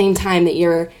at the same time that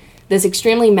you're this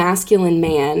extremely masculine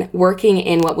man working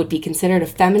in what would be considered a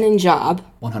feminine job.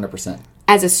 100%.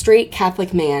 As a straight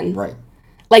Catholic man. Right.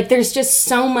 Like, there's just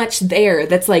so much there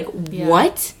that's like,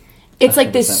 what? It's 100%.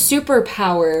 Like this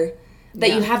superpower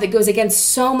that you have that goes against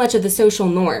so much of the social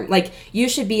norm. Like, you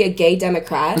should be a gay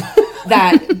Democrat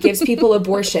that gives people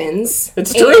abortions.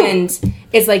 It's true. And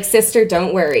is like, sister,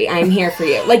 don't worry, I'm here for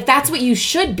you. Like, that's what you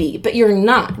should be, but you're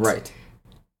not. Right.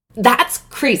 That's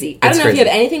crazy. I don't know if you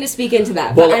have anything to speak into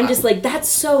that, but I'm just like, that's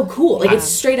so cool. Like, it's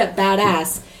straight up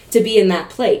badass to be in that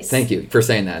place. Thank you for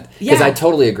saying that. Because I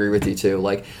totally agree with you, too.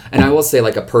 Like, and I will say,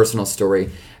 like, a personal story.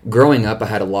 Growing up, I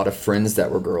had a lot of friends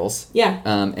that were girls. Yeah.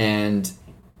 And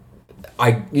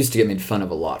I used to get made fun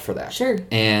of a lot for that. Sure.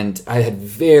 And I had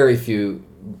very few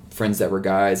friends that were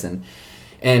guys. And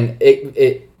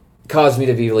it caused me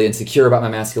to be really insecure about my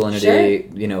masculinity,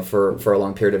 you know, for a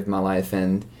long period of my life.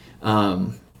 And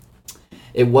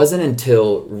it wasn't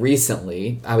until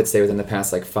recently, I would say within the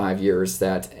past, like, 5 years,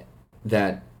 that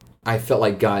I felt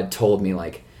like God told me,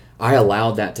 like, I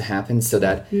allowed that to happen so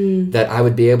that that I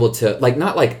would be able to, like,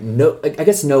 not like no, I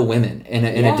guess know women in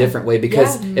a different way,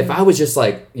 because if I was just,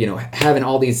 like, you know, having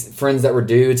all these friends that were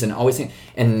dudes and always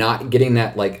and not getting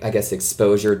that, like, I guess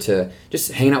exposure to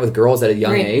just hanging out with girls at a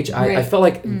young age, I felt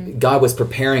like God was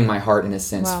preparing my heart in a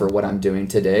sense for what I'm doing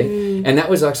today, and that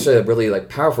was actually a really, like,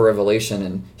 powerful revelation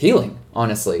and healing,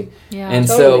 honestly. And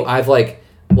so I've like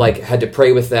had to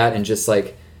pray with that and just,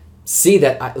 like, see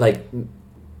that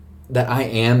I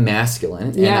am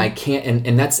masculine and I can't,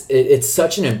 and that's, it's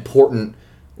such an important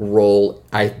role,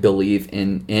 I believe,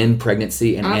 in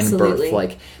pregnancy and in birth.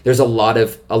 Like, there's a lot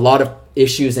of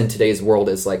issues in today's world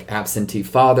is, like, absentee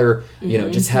father, you know,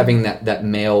 just having that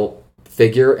male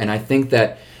figure. And I think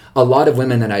that a lot of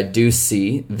women that I do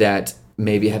see that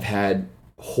maybe have had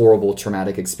horrible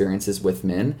traumatic experiences with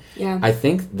men, I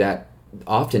think that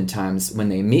oftentimes when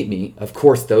they meet me, of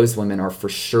course those women are for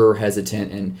sure hesitant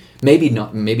and maybe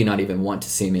not even want to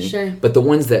see me. Sure. But the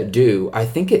ones that do, I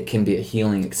think it can be a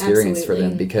healing experience for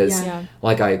them, because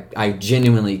like I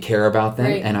genuinely care about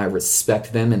them and I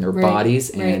respect them and their bodies,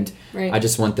 and I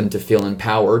just want them to feel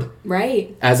empowered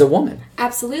as a woman.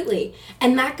 Absolutely.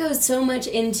 And that goes so much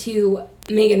into,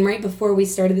 Megan, right before we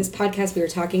started this podcast, we were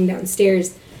talking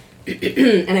downstairs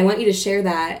and I want you to share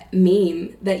that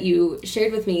meme that you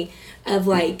shared with me of,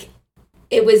 like,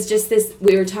 it was just this,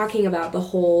 we were talking about the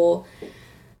whole,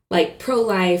 like,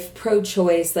 pro-life,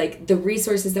 pro-choice, like, the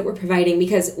resources that we're providing,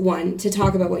 because, one, to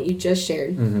talk about what you just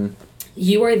shared,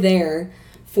 you are there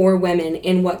for women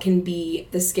in what can be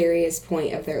the scariest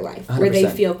point of their life, where they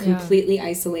 100%. feel completely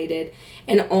isolated,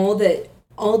 and all that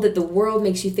the world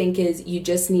makes you think is you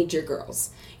just need your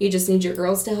girls. You just need your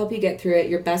girls to help you get through it.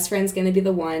 Your best friend's going to be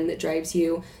the one that drives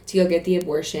you to go get the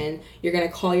abortion. You're going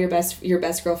to call your best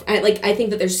girlfriend. I think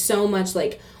that there's so much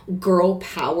like girl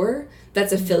power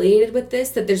that's affiliated with this,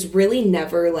 that there's really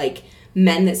never like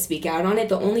men that speak out on it.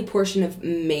 The only portion of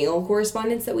male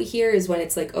correspondence that we hear is when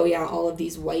it's like, oh yeah, all of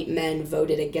these white men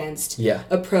voted against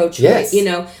approach. Yes.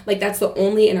 Right? Like that's the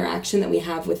only interaction that we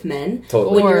have with men.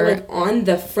 Totally. When you're like on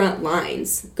the front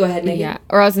lines. Go ahead, Megan. Yeah.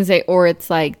 Or I was going to say, or it's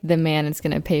like the man is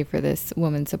going to pay for this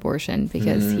woman's abortion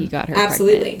because he got her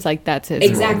Absolutely. pregnant. It's like that's his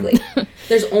Exactly.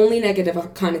 There's only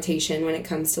negative connotation when it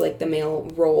comes to like the male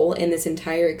role in this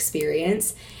entire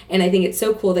experience. And I think it's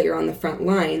so cool that you're on the front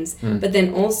lines, but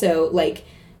then also like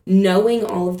knowing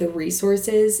all of the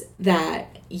resources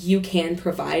that you can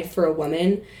provide for a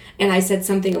woman. And I said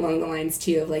something along the lines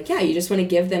too of like, yeah, you just want to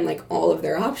give them like all of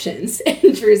their options.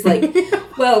 And Drew's like,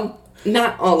 well,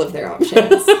 not all of their options.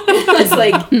 It's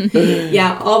like,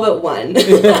 yeah, all but one.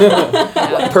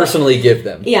 Personally give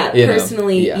them. Yeah,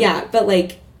 personally, yeah. But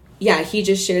like, yeah, he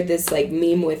just shared this like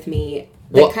meme with me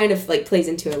that kind of like plays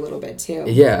into it a little bit too.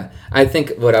 Yeah, I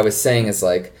think what I was saying is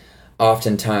like,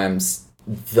 oftentimes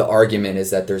the argument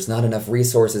is that there's not enough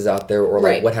resources out there, or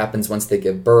like what happens once they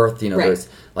give birth. There's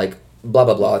like blah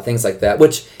blah blah, things like that,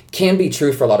 which can be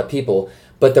true for a lot of people.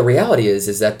 But the reality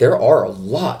is that there are a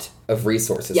lot of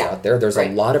resources out there. There's a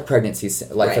lot of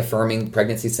life-affirming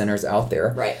pregnancy centers out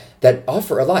there that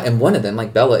offer a lot. And one of them,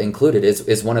 like Bella included,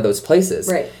 is one of those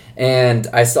places. Right. And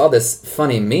I saw this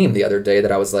funny meme the other day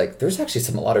that I was like, there's actually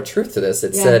a lot of truth to this.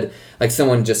 It said, like,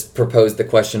 someone just proposed the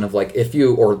question of, like,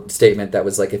 statement that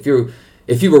was like, if you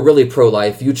were really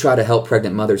pro-life, you try to help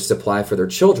pregnant mothers supply for their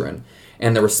children.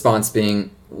 And the response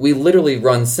being, we literally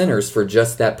run centers for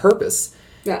just that purpose.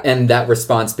 Yeah. And that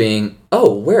response being,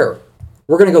 oh, where?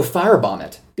 We're going to go firebomb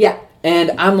it. Yeah.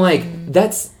 And I'm like,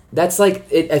 that's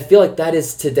like, I feel like that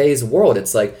is today's world.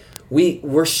 It's like,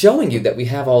 we're showing you that we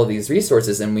have all of these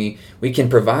resources and we can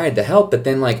provide the help, but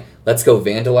then like, let's go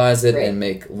vandalize it and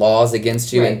make laws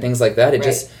against you and things like that. It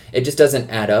just doesn't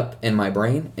add up in my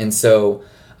brain. And so,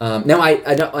 now I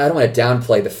don't want to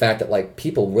downplay the fact that like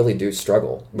people really do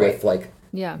struggle with like,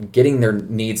 getting their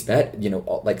needs met,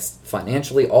 like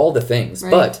financially, all the things.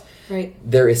 But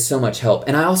there is so much help.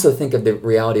 And I also think of the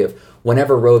reality of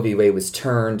whenever Roe v. Wade was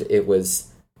turned, it was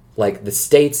like the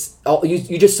states,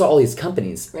 you just saw all these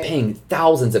companies paying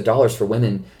thousands of dollars for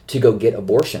women to go get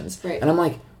abortions. And I'm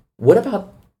like, what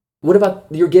about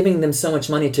you're giving them so much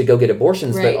money to go get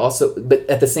abortions, but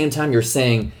at the same time you're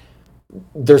saying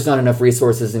there's not enough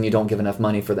resources and you don't give enough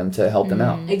money for them to help them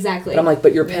out. Exactly. But I'm like,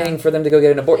 but you're paying for them to go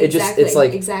get an abortion. It's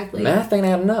like math ain't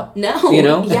adding up. No.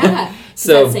 Yeah.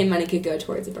 So that same money could go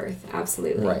towards a birth.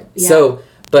 Absolutely. Right. Yeah. So,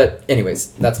 but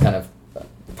anyways, that's kind of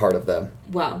part of the...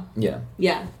 Wow. Yeah.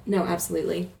 Yeah. No,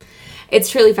 absolutely. It's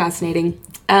truly fascinating.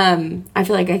 I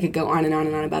feel like I could go on and on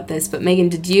and on about this, but Megan,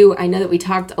 I know that we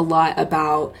talked a lot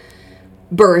about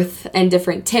birth and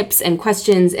different tips and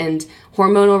questions and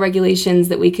hormonal regulations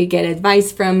that we could get advice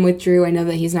from with Drew. I know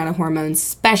that he's not a hormone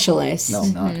specialist. No,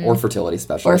 not. Or fertility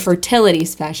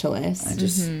specialist. I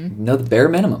just know the bare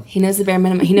minimum. He knows the bare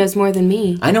minimum. He knows more than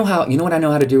me. I know how, you know what I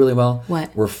know how to do really well?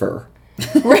 What? Refer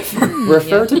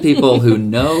to people who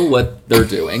know what they're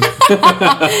doing.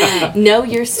 Know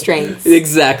your strengths.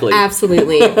 Exactly.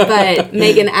 Absolutely. But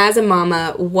Megan, as a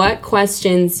mama, what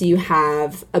questions do you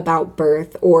have about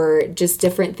birth or just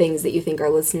different things that you think our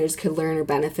listeners could learn or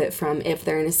benefit from if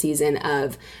they're in a season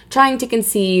of trying to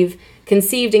conceived and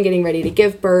getting ready to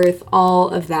give birth, all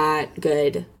of that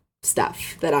good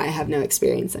stuff that I have no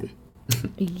experience in?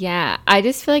 Yeah, I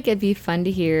just feel like it'd be fun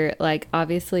to hear. Like,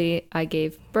 obviously, I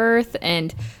gave birth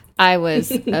and I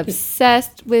was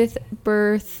obsessed with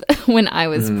birth when I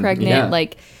was pregnant. Yeah.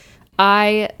 Like,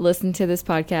 I listened to this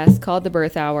podcast called The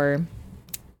Birth Hour,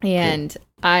 and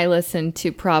I listened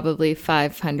to probably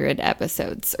 500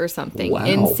 episodes or something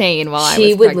insane while I was pregnant.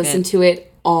 She would listen to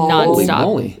it all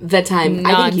nonstop the time.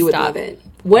 Non-stop. I think you would love it.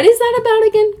 What is that about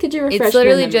again? Could you refresh? It's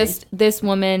literally my memory? just this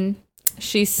woman.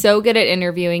 She's so good at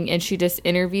interviewing, and she just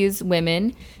interviews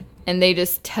women, and they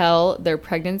just tell their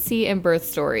pregnancy and birth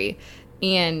story.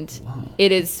 And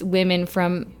it is women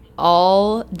from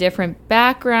all different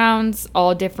backgrounds,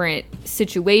 all different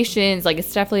situations. Like,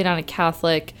 it's definitely not a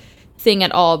Catholic thing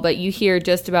at all, but you hear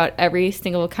just about every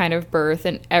single kind of birth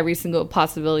and every single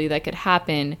possibility that could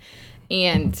happen.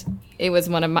 And it was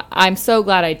I'm so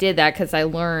glad I did that because I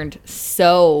learned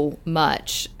so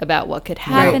much about what could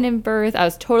happen in birth. I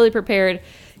was totally prepared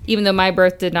even though my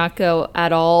birth did not go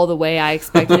at all the way I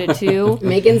expected it to.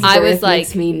 Megan's I birth was like,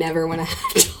 makes me never want to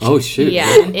have children. Oh shoot.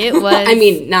 Yeah, it was. I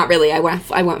mean, not really. I want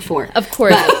 4. Of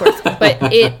course. But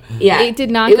it did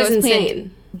not it go was as planned.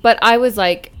 insane. But I was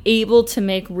like able to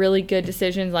make really good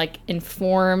decisions, like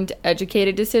informed,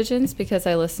 educated decisions, because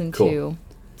I listened to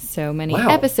so many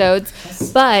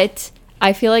episodes. But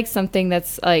I feel like something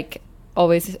that's like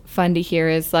always fun to hear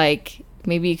is like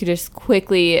maybe you could just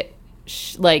quickly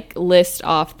like list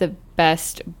off the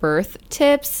best birth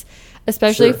tips,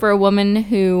 especially for a woman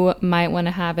who might want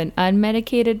to have an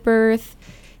unmedicated birth.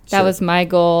 That was my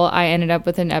goal. I ended up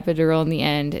with an epidural in the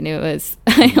end, and it was,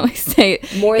 I always say,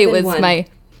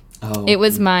 it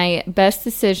was my best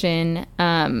decision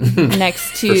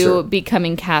next to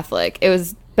becoming Catholic. It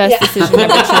was best decision I've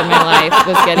ever made in my life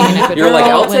was getting an epidural. You're like,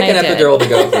 I'll take an epidural to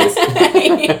go, please.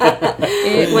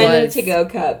 It went into go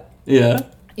cup. Yeah.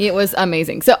 It was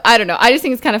amazing. So I don't know. I just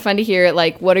think it's kind of fun to hear,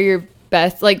 like, what are your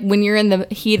best, like, when you're in the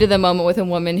heat of the moment with a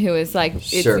woman who is like,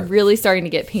 it's really starting to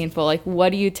get painful. Like, what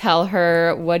do you tell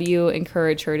her? What do you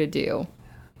encourage her to do?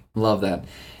 Love that.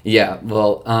 Yeah.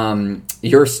 Well,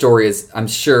 your story is, I'm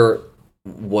sure,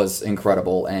 was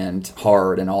incredible and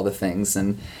hard and all the things.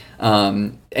 And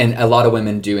a lot of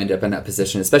women do end up in that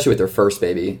position, especially with their first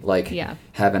baby, like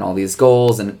having all these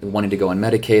goals and wanting to go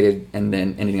unmedicated and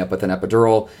then ending up with an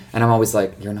epidural. And I'm always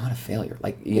like, you're not a failure.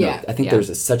 Like, you know, I think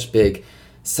there's such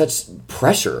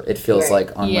pressure, it feels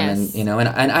like, on women, you know, and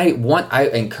I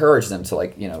encourage them to,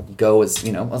 like, you know, go as,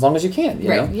 you know, as long as you can, you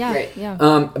know?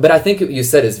 Yeah. But I think what you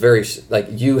said is very, like,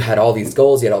 you had all these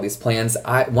goals, you had all these plans.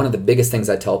 One of the biggest things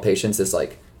I tell patients is,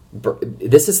 like,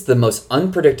 this is the most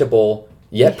unpredictable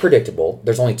yet predictable.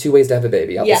 There's only 2 ways to have a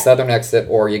baby: out the southern exit,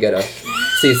 or you get a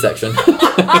C-section. Southern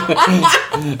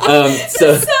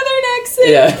exit.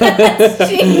 Yeah. That's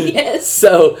genius.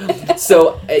 So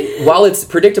while it's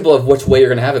predictable of which way you're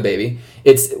going to have a baby,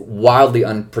 it's wildly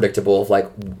unpredictable of,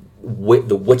 like,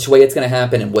 which way it's going to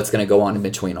happen and what's going to go on in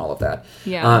between all of that.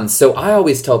 Yeah. So I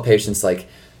always tell patients, like,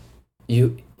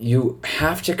 you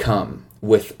have to come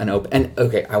with an open. And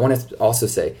okay, I want to also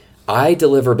say, I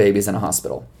deliver babies in a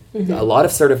hospital. Mm-hmm. A lot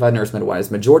of certified nurse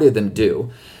midwives, majority of them do.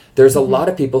 There's a lot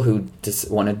of people who just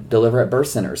want to deliver at birth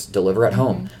centers, deliver at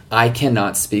home. I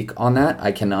cannot speak on that.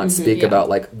 I cannot speak about,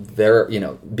 like, their, you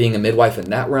know, being a midwife in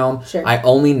that realm. Sure. I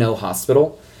only know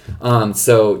hospital.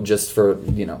 So just for,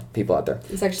 you know, people out there,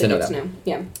 it's actually good to know.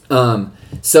 Yeah.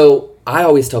 So I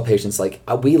always tell patients, like,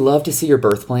 we love to see your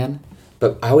birth plan.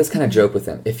 But I always kind of joke with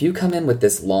them, if you come in with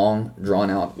this long,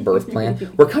 drawn-out birth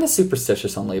plan, we're kind of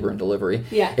superstitious on labor and delivery.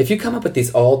 Yeah. If you come up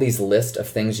with all these list of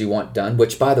things you want done,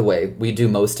 which, by the way, we do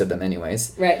most of them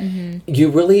anyways. Right. You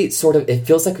really sort of, it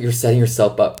feels like you're setting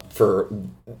yourself up for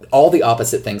all the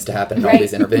opposite things to happen in all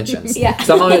these interventions.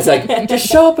 So I'm always like, just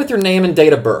show up with your name and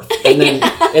date of birth, and then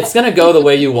it's going to go the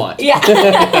way you want. Yeah.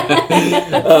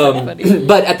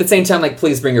 But at the same time, like,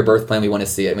 please bring your birth plan. We want to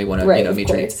see it, and we want to, you know, meet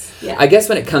your needs. Yeah. I guess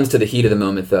when it comes to the heat of the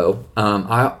moment, though,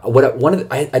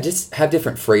 I just have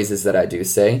different phrases that I do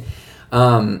say.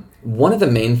 One of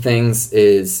the main things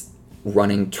is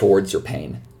running towards your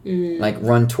pain, like,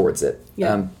 run towards it,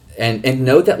 and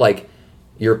know that, like,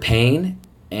 your pain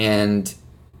and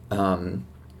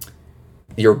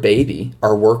your baby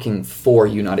are working for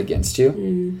you, not against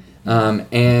you.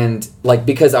 And, like,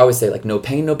 because I always say, like, no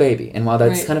pain, no baby. And while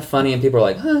that's kind of funny and people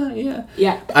are like,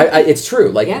 it's true.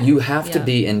 Like, you have to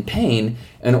be in pain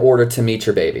in order to meet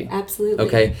your baby. Absolutely.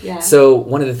 Okay? Yeah. So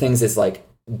one of the things is, like,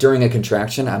 during a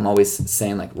contraction, I'm always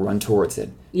saying, like, run towards it.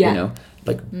 Yeah. You know?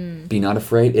 Like, be not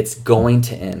afraid. It's going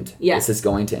to end. Yeah. This is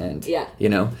going to end. Yeah. You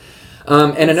know?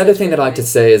 And another thing that I like to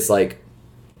say is, like,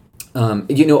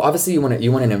 you know, obviously you want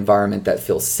an environment that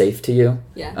feels safe to you.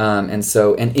 Yeah.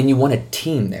 And you want a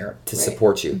team there to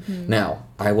support you. Now,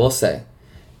 I will say,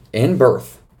 in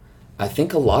birth, I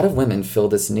think a lot of women feel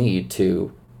this need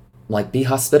to, like, be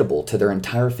hospitable to their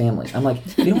entire family. I'm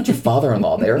like, you don't want your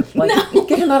father-in-law there. Like,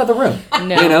 get him out of the room.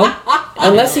 No. You know?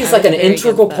 Unless he's, like, an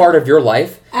integral part of your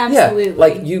life. Absolutely. Yeah,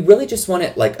 like, you really just want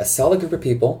it, like, a solid group of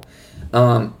people.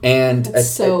 And it's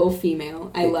so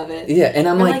female. I love it. Yeah, and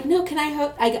I'm like, no, can I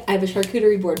have? I have a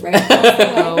charcuterie board right now.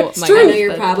 Oh my I know gosh,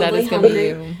 you're probably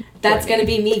hungry. That's going to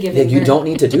be me giving. Yeah, you don't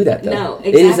need to do that, though. No,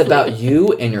 exactly. It is about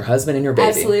you and your husband and your baby.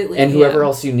 Absolutely. And whoever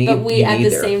else you need. But we, at the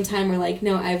there. same time, we're like,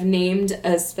 no, I've named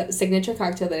a signature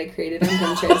cocktail that I created on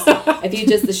Pinterest. If you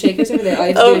just, the shaker's over there, all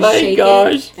you have to do is shake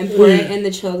it and pour it in the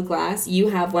chilled glass. You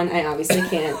have one. I obviously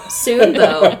can't. Soon,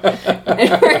 though.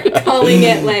 And we're calling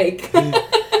it, like...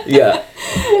 Yeah.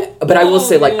 But I will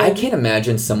say, like, I can't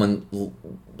imagine someone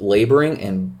laboring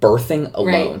and birthing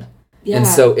alone. Right. Yeah. And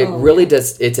so it really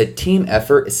does, it's a team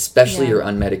effort, especially your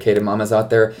unmedicated mamas out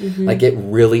there. Like it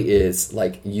really is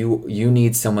like you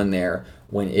need someone there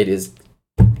when it is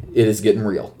getting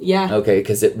real. Yeah. Okay,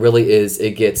 because it really is,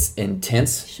 it gets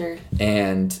intense. Sure.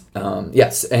 And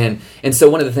yes, and so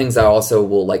one of the things I also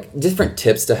will like, different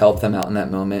tips to help them out in that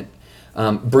moment.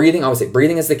 Breathing, I always say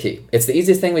breathing is the key. It's the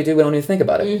easiest thing we do, we don't even think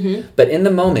about it. But in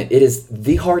the moment, it is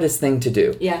the hardest thing to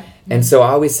do. Yeah. And so I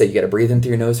always say you got to breathe in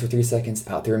through your nose for 3 seconds,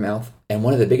 out through your mouth. And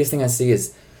one of the biggest things I see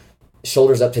is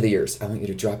shoulders up to the ears. I want you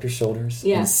to drop your shoulders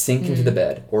and sink into the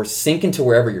bed or sink into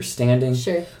wherever you're standing.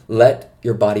 Sure. Let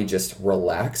your body just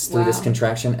relax through this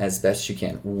contraction as best you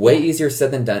can. Way easier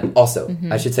said than done. Also,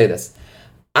 I should say this.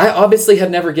 I obviously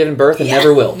have never given birth and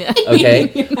never will.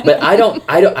 Okay? But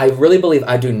I really believe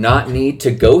I do not need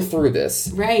to go through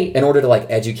this in order to like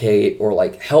educate or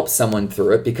like help someone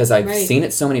through it, because I've seen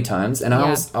it so many times. And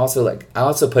I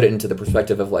also put it into the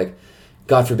perspective of like,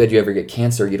 God forbid you ever get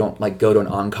cancer, you don't like go to an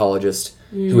oncologist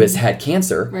who has had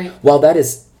cancer. Right. While that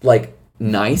is like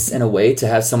nice in a way to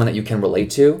have someone that you can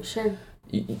relate to,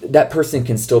 that person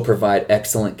can still provide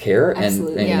excellent care and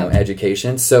you know,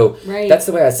 education. So that's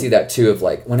the way I see that too, of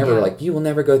like whenever like you will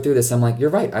never go through this, I'm like, you're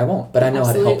right, I won't, but I know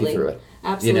how to help you through it.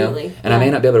 Absolutely. You know? And I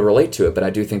may not be able to relate to it, but I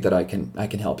do think that I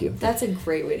can help you. That's a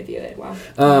great way to view it. Wow.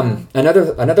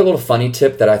 Another little funny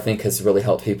tip that I think has really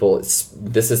helped people is,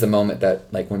 this is the moment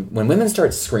that like when women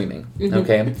start screaming,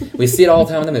 okay? We see it all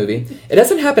the time in the movie. It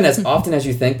doesn't happen as often as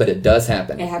you think, but it does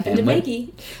happen. It happened to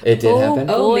Maggie. It did happen?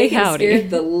 Oh, Megan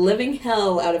scared the living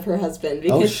hell out of her husband.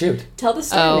 Because, shoot. Tell the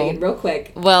story, Megan, real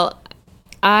quick. Well,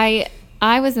 I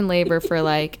was in labor for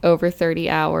like over 30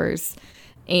 hours.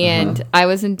 And I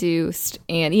was induced,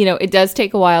 and you know, it does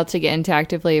take a while to get into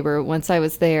active labor. Once I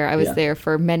was there, there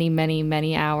for many, many,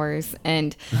 many hours,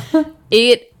 and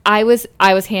I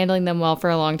was handling them well for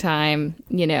a long time.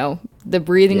 You know, the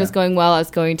breathing was going well. I was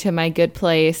going to my good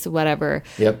place, whatever.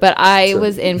 Yep. But I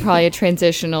was in probably a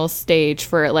transitional stage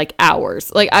for like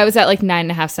hours. Like I was at like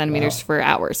 9.5 centimeters for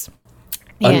hours.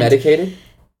 Unmedicated?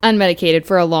 Unmedicated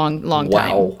for a long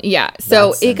time. Yeah. So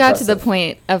That's it got impressive. to the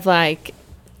point of like,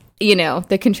 you know,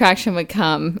 the contraction would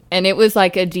come and it was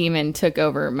like a demon took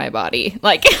over my body.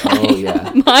 Like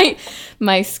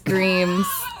my screams,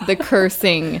 the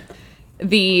cursing,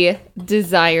 the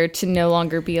desire to no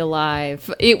longer be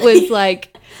alive. It was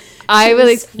like I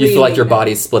really you feel like your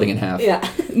body's splitting in half.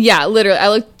 Yeah, literally. I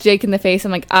looked Jake in the face.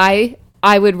 I'm like,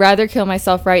 I would rather kill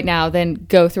myself right now than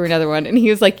go through another one. And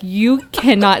he was like, you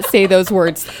cannot say those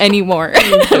words anymore.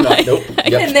 Like, nope.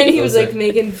 And then he was like,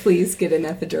 Megan, please get an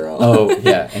epidural. Oh,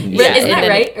 yeah. And Isn't that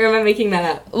right? Or am I making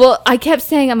that up? Well, I kept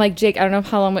saying, I'm like, Jake, I don't know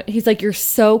how long. He's like, you're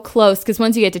so close. Because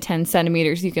once you get to 10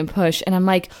 centimeters, you can push. And I'm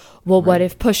like, well, what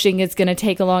if pushing is going to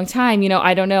take a long time? You know,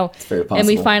 I don't know. It's very possible. And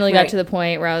we finally got to the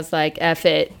point where I was like, F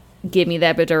it. Give me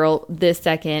that epidural this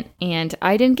second. And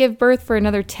I didn't give birth for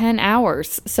another 10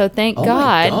 hours. So thank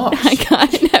God I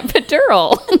got an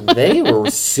epidural. They were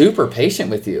super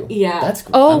patient with you. Yeah.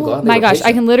 Oh my gosh.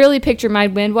 I can literally picture my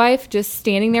midwife just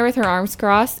standing there with her arms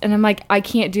crossed. And I'm like, I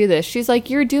can't do this. She's like,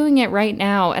 you're doing it right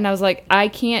now. And I was like, I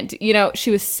can't. You know,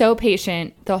 she was so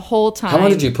patient the whole time. How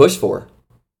long did you push for?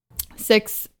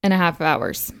 6.5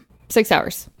 hours. 6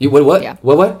 hours. You what? Yeah.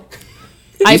 What?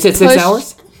 You said 6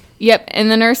 hours? Yep. And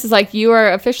the nurse is like, you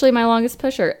are officially my longest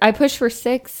pusher. I pushed for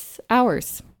 6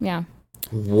 hours. Yeah.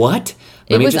 What?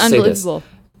 It was unbelievable.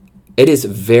 It is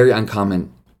very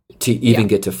uncommon to even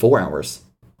get to 4 hours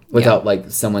without like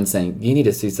someone saying, you need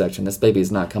a C-section. This baby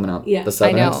is not coming out the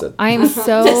southern exit. I am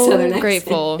so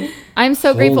grateful. I'm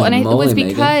so grateful. And it was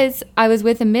because I was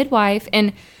with a midwife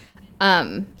and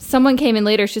someone came in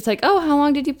later. She's like, oh, how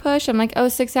long did you push? I'm like,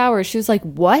 6 hours. She was like,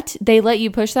 what? They let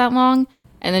you push that long?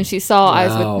 And then she saw I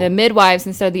was with the midwives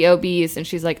instead of the OBs, and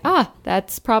she's like,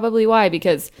 that's probably why,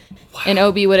 because an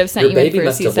OB would have sent you in for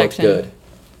a C-section. Your baby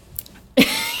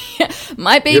must have looked good.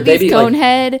 My baby's cone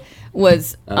head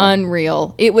was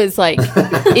unreal. It was like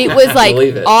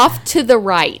off to the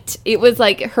right. It was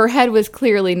like her head was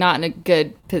clearly not in a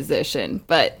good position.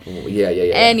 But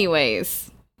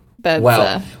anyways, that's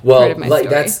part of my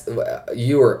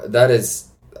story. That is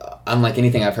unlike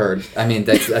anything I've heard. I mean,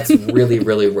 that's really,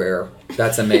 really rare.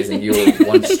 That's amazing. You are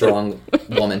one strong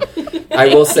woman. I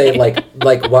will say, like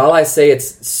while I say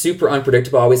it's super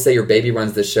unpredictable, I always say your baby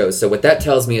runs the show. So what that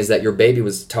tells me is that your baby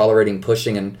was tolerating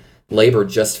pushing and labor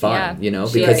just fine. You know,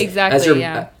 because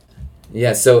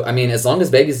So I mean, as long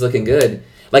as baby's looking good.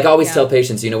 Like I always tell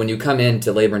patients, you know, when you come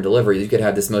into labor and delivery, you could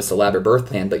have this most elaborate birth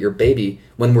plan, but your baby,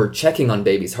 when we're checking on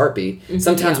baby's heartbeat,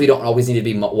 sometimes we don't always need to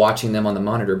be watching them on the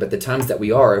monitor, but the times that we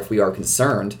are, if we are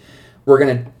concerned, we're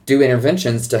going to do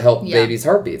interventions to help babies'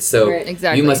 heartbeats. So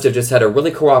you must have just had a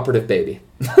really cooperative baby.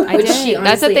 I did.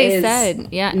 That's what they said.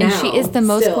 Yeah, and she is the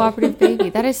most cooperative baby.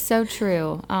 That is so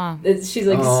true. She's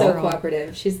like so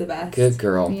cooperative. She's the best. Good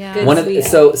girl. Yeah.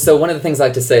 So one of the things I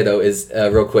like to say though is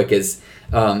real quick is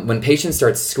when patients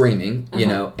start screaming, you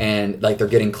know, and like they're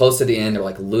getting close to the end, they're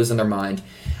like losing their mind.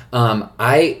 What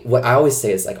I always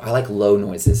say is like I like low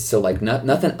noises, so like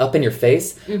nothing up in your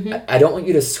face. I don't want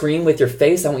you to scream with your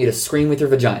face. I want you to scream with your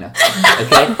vagina.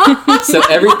 Okay, so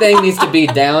everything needs to be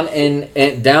down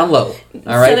and down low.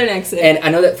 All right, Southern exit. And I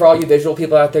know that for all you visual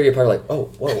people out there, you're probably like, oh,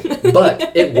 whoa,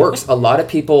 but it works. A lot of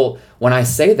people, when I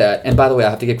say that, and by the way, I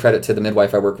have to give credit to the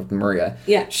midwife I work with, Maria.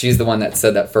 Yeah, she's the one that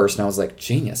said that first, and I was like,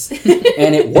 genius.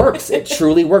 And it works. It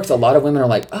truly works. A lot of women are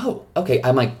like, oh, okay.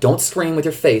 I'm like, don't scream with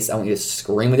your face. I want you to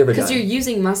scream with your vagina. Because you're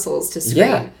using muscles to scream.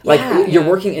 Yeah, like you're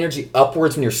working energy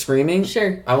upwards when you're screaming.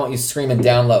 Sure. I want you screaming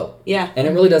down low. Yeah. And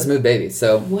it really does move babies.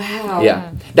 So wow.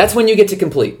 Yeah, that's when you get to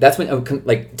complete. That's when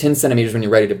like 10 centimeters when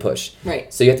you're ready to push.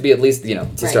 Right. So you have to be at least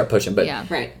to start pushing. But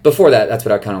before that, that's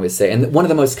what I kind of always say. And one of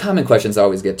the most common questions I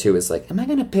always get too is like, am I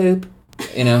gonna poop?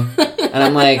 You know? And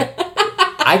I'm like,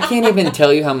 I can't even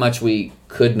tell you how much we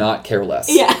could not care less.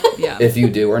 Yeah. If you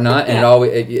do or not, and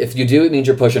if you do, it means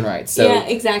you're pushing right. So yeah,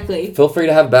 exactly. Feel free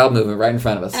to have bowel movement right in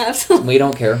front of us. Absolutely. We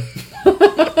don't care.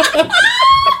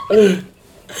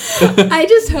 I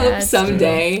just hope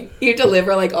someday you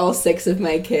deliver like all 6 of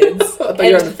my kids. I thought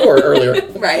you had 4 earlier.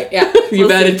 Right, yeah.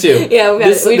 You've added 2. Yeah,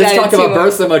 this talk about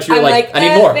birth so much, you're like, I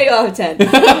need more. Maybe I'll have 10.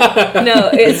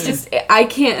 No, it's just, I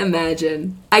can't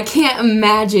imagine. I can't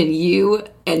imagine you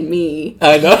and me.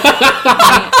 I know.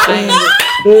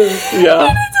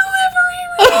 Yeah.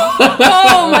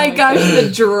 Oh my gosh,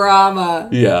 the drama.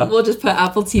 Yeah. We'll just put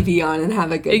Apple TV on and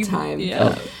have a good time.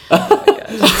 Yeah.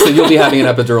 So you'll be having an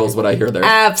epidural is what I hear there.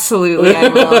 Absolutely, I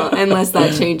will. Unless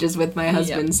that changes with my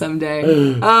husband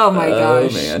someday. Oh my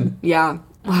gosh. Oh, man. Yeah.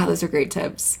 Wow, those are great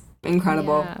tips.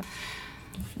 Incredible. Yeah.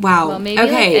 Wow. Well, maybe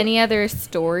like any other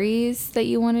stories that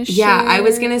you want to share? Yeah, I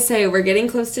was going to say, we're getting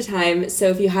close to time. So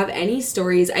if you have any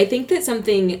stories, I think that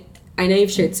something, I know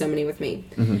you've shared so many with me,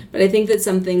 but I think that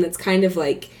something that's kind of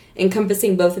like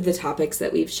encompassing both of the topics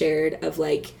that we've shared of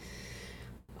like,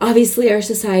 obviously our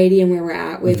society and where we're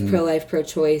at with pro-life,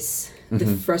 pro-choice, the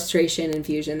frustration and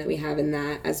fusion that we have in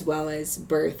that, as well as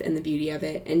birth and the beauty of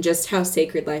it, and just how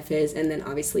sacred life is. And then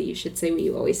obviously you should say what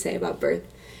you always say about birth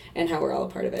and how we're all a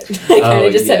part of it. I kind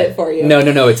of just said it for you.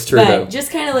 No, it's true, but though.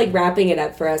 Just kind of like wrapping it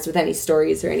up for us with any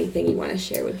stories or anything you want to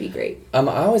share would be great. I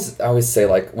always say,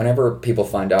 like, whenever people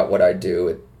find out what I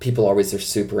do, people always are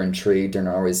super intrigued and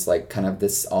are always like kind of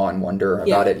this awe and wonder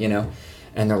about it, you know?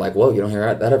 And they're like, "Whoa, you don't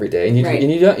hear that every day," and you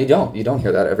don't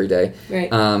hear that every day. Right.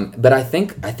 But I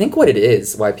think what it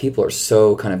is, why people are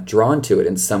so kind of drawn to it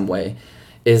in some way,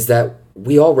 is that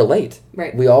we all relate.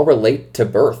 Right. We all relate to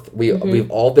birth. We've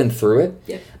all been through it.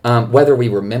 Yeah. Whether we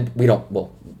remember, we don't.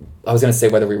 Well, I was going to say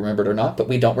whether we remembered or not, but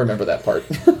we don't remember that part.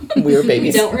 We were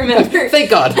babies. We don't remember. Thank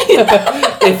God.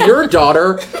 If your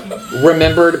daughter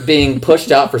remembered being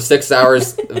pushed out for 6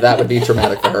 hours, that would be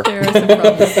traumatic for her. There are some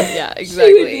problems. Yeah,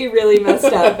 exactly. She would be really messed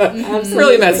up. Absolutely.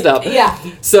 Really messed up. Yeah.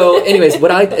 So, anyways,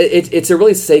 it's a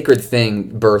really sacred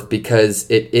thing, birth, because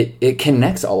it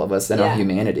connects all of us in our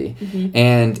humanity.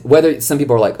 And whether some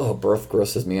people are like, "Oh, birth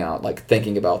grosses me out," like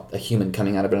thinking about a human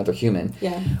coming out of another human,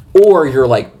 or you're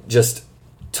like just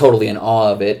totally in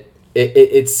awe of it.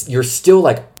 It's you're still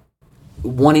like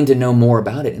wanting to know more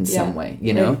about it in some way,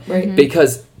 you know, right.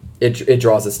 Because it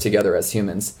draws us together as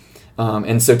humans,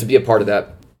 and so to be a part of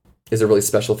that is a really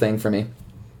special thing for me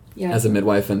as a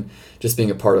midwife, and just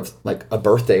being a part of like a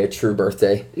birthday, a true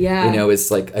birthday, you know, is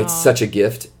like it's such a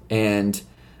gift, and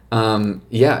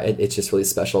it's just really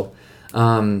special.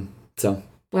 So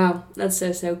wow, that's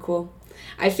so cool.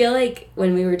 I feel like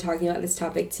when we were talking about this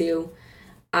topic too,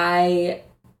 I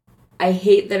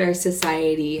hate that our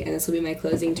society, and this will be my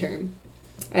closing term,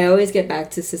 I always get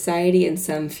back to society and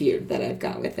some feud that I've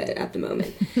got with it at the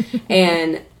moment.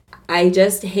 And I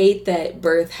just hate that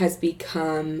birth has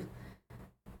become,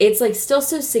 it's like still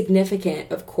so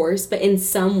significant, of course, but in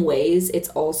some ways it's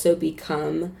also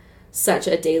become such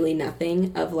a daily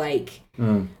nothing of like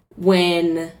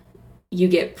when you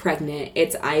get pregnant,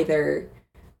 it's either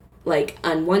like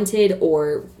unwanted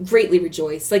or greatly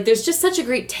rejoiced. Like there's just such a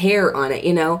great tear on it,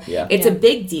 you know? Yeah. It's a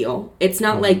big deal. It's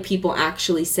not like people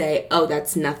actually say, "Oh,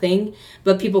 that's nothing,"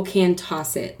 but people can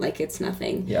toss it like it's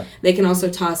nothing. Yeah. They can also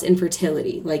toss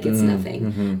infertility like it's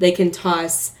nothing. They can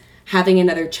toss having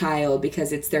another child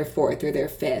because it's their 4th or their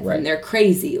 5th and they're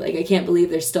crazy. Like, I can't believe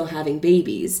they're still having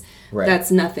babies. That's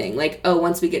nothing. Like, oh,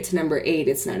 once we get to number 8,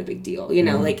 it's not a big deal. You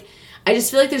know, like, I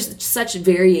just feel like there's such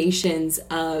variations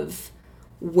of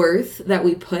worth that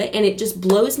we put, and it just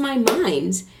blows my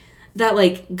mind that,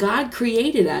 like, God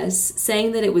created us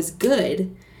saying that it was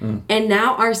good, and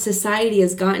now our society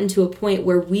has gotten to a point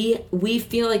where we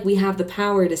feel like we have the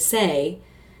power to say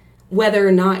whether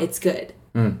or not it's good.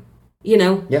 You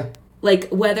know? Yeah. Like,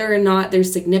 whether or not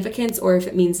there's significance or if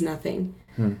it means nothing.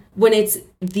 When it's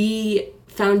the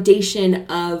foundation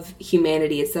of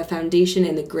humanity, it's the foundation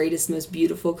and the greatest, most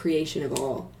beautiful creation of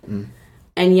all.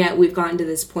 And yet we've gotten to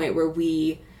this point where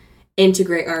we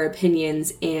integrate our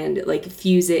opinions and, like,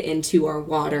 fuse it into our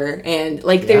water. And,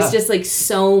 like, there's just, like,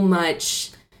 so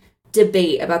much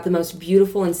debate about the most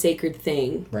beautiful and sacred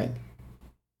thing. Right.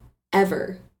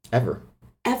 Ever.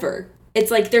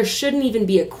 It's like there shouldn't even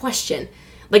be a question.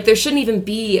 Like, there shouldn't even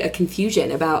be a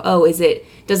confusion about,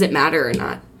 does it matter or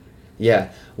not?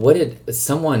 Yeah. What did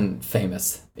someone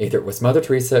famous, either it was Mother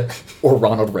Teresa or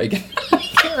Ronald Reagan? I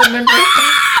can't remember.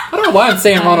 I don't know why I'm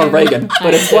saying Ronald Reagan,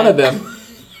 but it's one of them.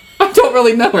 I don't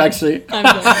really know, actually.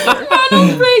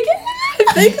 Ronald Reagan?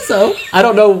 I think so. I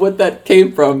don't know what that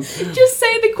came from. Just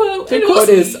say the quote. The quote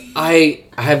is, I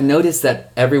have noticed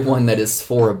that everyone that is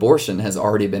for abortion has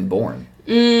already been born.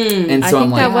 And so I think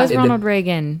I'm like, that was Ronald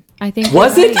Reagan. I think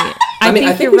was it? Right. I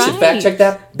think you're we right. should fact check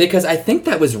that, because I think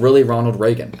that was really Ronald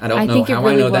Reagan. I don't know how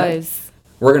I know that.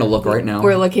 We're gonna look right now.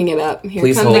 We're looking it up. Here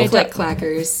Please come hold. the click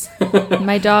clackers.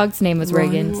 My dog's name was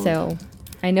Reagan, so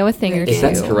I know a thing or two. If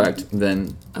that's correct,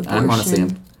 then I'm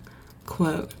honestly.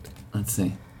 Quote. Let's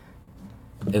see.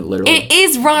 It literally. It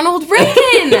is Ronald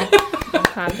Reagan.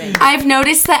 Popping. I've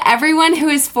noticed that everyone who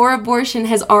is for abortion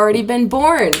has already been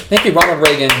born. Thank you, Ronald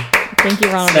Reagan. Thank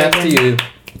you, Ronald Snaps Reagan. to you.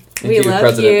 We love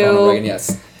President you. Ronald Reagan,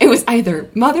 yes. It was either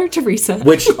Mother Teresa,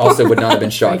 Which also would not have been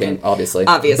shocking, obviously.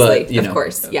 Obviously, but, you know, of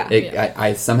course, yeah.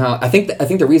 I somehow I think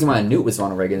the reason why I knew it was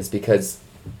Ronald Reagan is because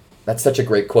that's such a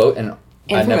great quote, and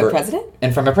from a president?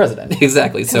 And from a president,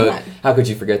 exactly. So on. how could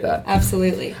you forget that?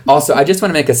 Absolutely. Also, I just want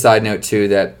to make a side note too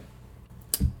that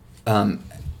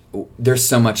there's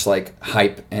so much like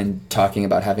hype and talking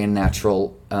about having a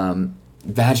natural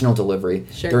vaginal delivery.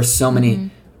 Sure. There are so many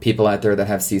people out there that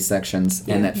have C-sections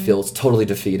and that feels totally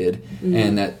defeated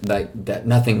and that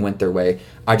nothing went their way.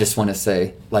 I just want to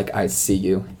say, like, I see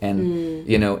you, and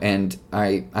you know, and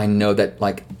I know that,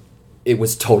 like, it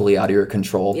was totally out of your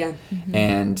control. Yeah.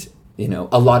 And you know,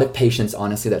 a lot of patients,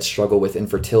 honestly, that struggle with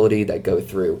infertility, that go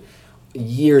through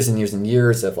years and years and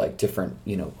years of, like, different,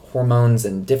 you know, hormones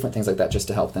and different things like that just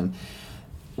to help them.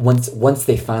 Once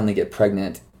they finally get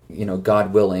pregnant, you know,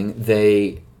 God willing,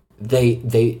 they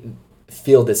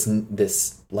feel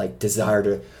this like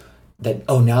desire that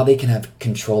now they can have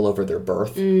control over their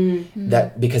birth,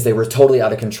 that because they were totally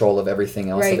out of control of everything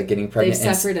else, Right. of, like, getting pregnant.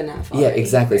 They've suffered enough Yeah, already.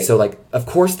 exactly. Right. So, like, of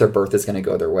course their birth is going to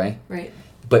go their way. Right.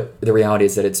 But the reality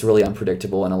is that it's really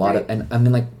unpredictable, and a lot Right. of, and I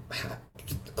mean, like,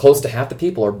 close to half the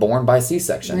people are born by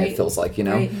C-section, Right. it feels like, you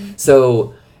know? Right.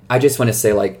 So I just want to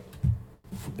say, like,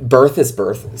 birth is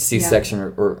birth,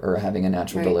 C-section or having a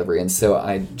natural Right. delivery. And so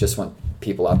I just want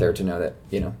people out there to know that,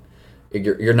 you know,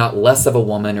 you're not less of a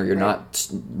woman, or you're not,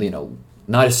 you know,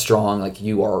 not as strong. Like,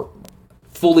 you are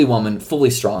fully woman, fully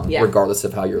strong, Yeah. regardless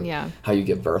of how Yeah. how you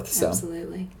give birth. So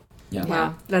Absolutely. yeah.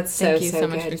 Wow. That's so, Thank you so so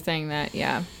much good. for saying that.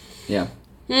 Yeah. Yeah.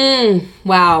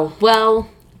 Wow. Well,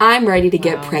 I'm ready to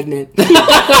get Wow. pregnant.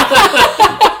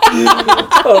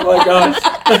 Oh my gosh.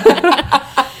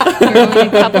 You're only a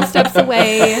couple steps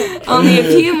away. Only a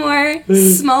few more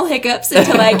small hiccups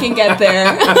until I can get there.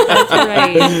 That's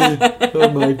right.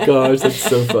 Oh my gosh, that's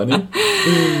so funny.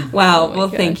 Wow. Well,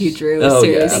 gosh. thank you, Drew. Oh,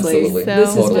 yeah, Seriously. absolutely.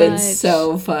 This has So been much.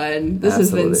 so fun. This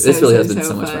has been Absolutely. so, This really so, has been so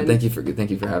so much fun. Thank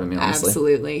you for having me, honestly.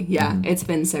 Absolutely. Yeah, it's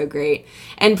been so great.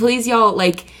 And please, y'all,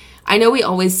 like, I know we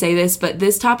always say this, but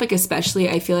this topic especially,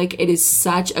 I feel like it is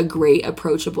such a great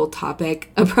approachable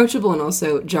topic, approachable and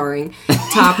also jarring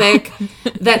topic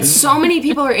that so many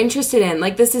people are interested in.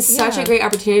 Like, this is such a Yeah. great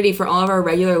opportunity for all of our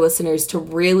regular listeners to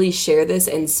really share this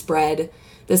and spread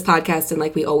this podcast, and,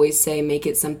 like we always say, make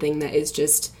it something that is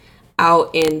just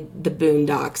out in the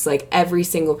boondocks. Like, every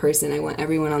single person, I want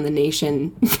everyone on the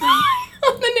nation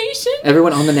on the nation.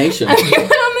 Everyone on the nation. Everyone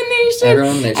on the nation. Everyone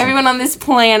on the nation. Everyone on this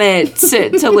planet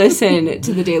to listen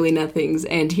to the Daily Nothings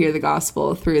and hear the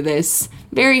gospel through this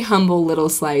very humble little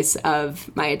slice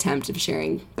of my attempt of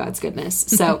sharing God's goodness.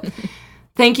 So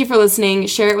thank you for listening.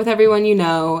 Share it with everyone you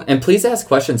know. And please ask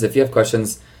questions if you have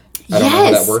questions. I don't know how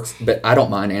Yes. that works, but I don't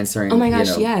mind answering. Oh my gosh,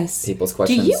 you know, yes. people's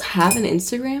questions. Do you have an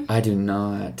Instagram? I do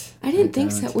not. I didn't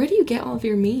think so. Where do you get all of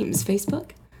your memes?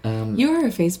 Facebook? You are a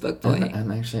Facebook boy. I'm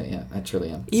actually, yeah, I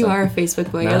truly am. You So, are a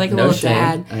Facebook boy. no- You're like a no little shame.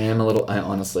 dad. I am a little. I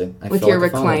honestly. I With feel your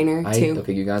like a father. recliner, too.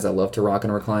 Okay, you guys, I love to rock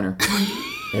in a recliner.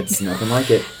 It's nothing like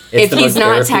it. It's if he's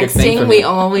not texting, we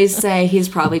always say he's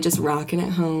probably just rocking at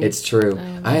home. It's true.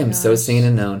 I am so seen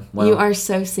and known. Wow. You are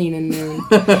so seen and known.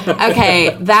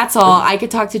 Okay, that's all. I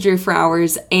could talk to Drew for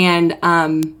hours, and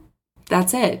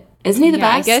that's it. Isn't he the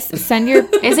best? I guess send your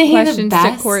questions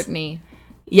to Courtney.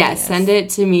 Yes, send it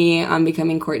to me on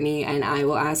Becoming Courtney, and I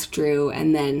will ask Drew,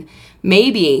 and then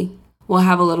maybe we'll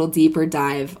have a little deeper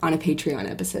dive on a Patreon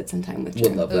episode sometime with Drew.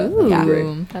 We'll love that. Ooh, That'd be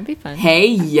great. That'd be fun. Hey,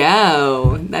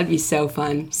 yo. That'd be so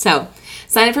fun. So,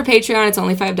 sign up for Patreon. It's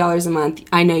only $5 a month.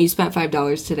 I know you spent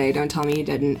 $5 today. Don't tell me you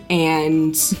didn't.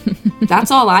 And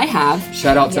that's all I have.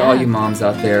 Shout out to all you moms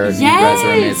out there. You guys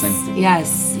are amazing.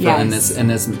 Yes. In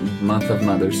this month of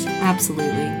mothers.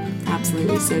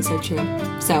 Absolutely. So true.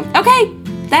 So, okay.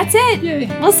 That's it.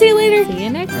 Yay. We'll see you later. See you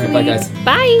next All right, week. bye, guys.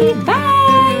 Bye. Bye.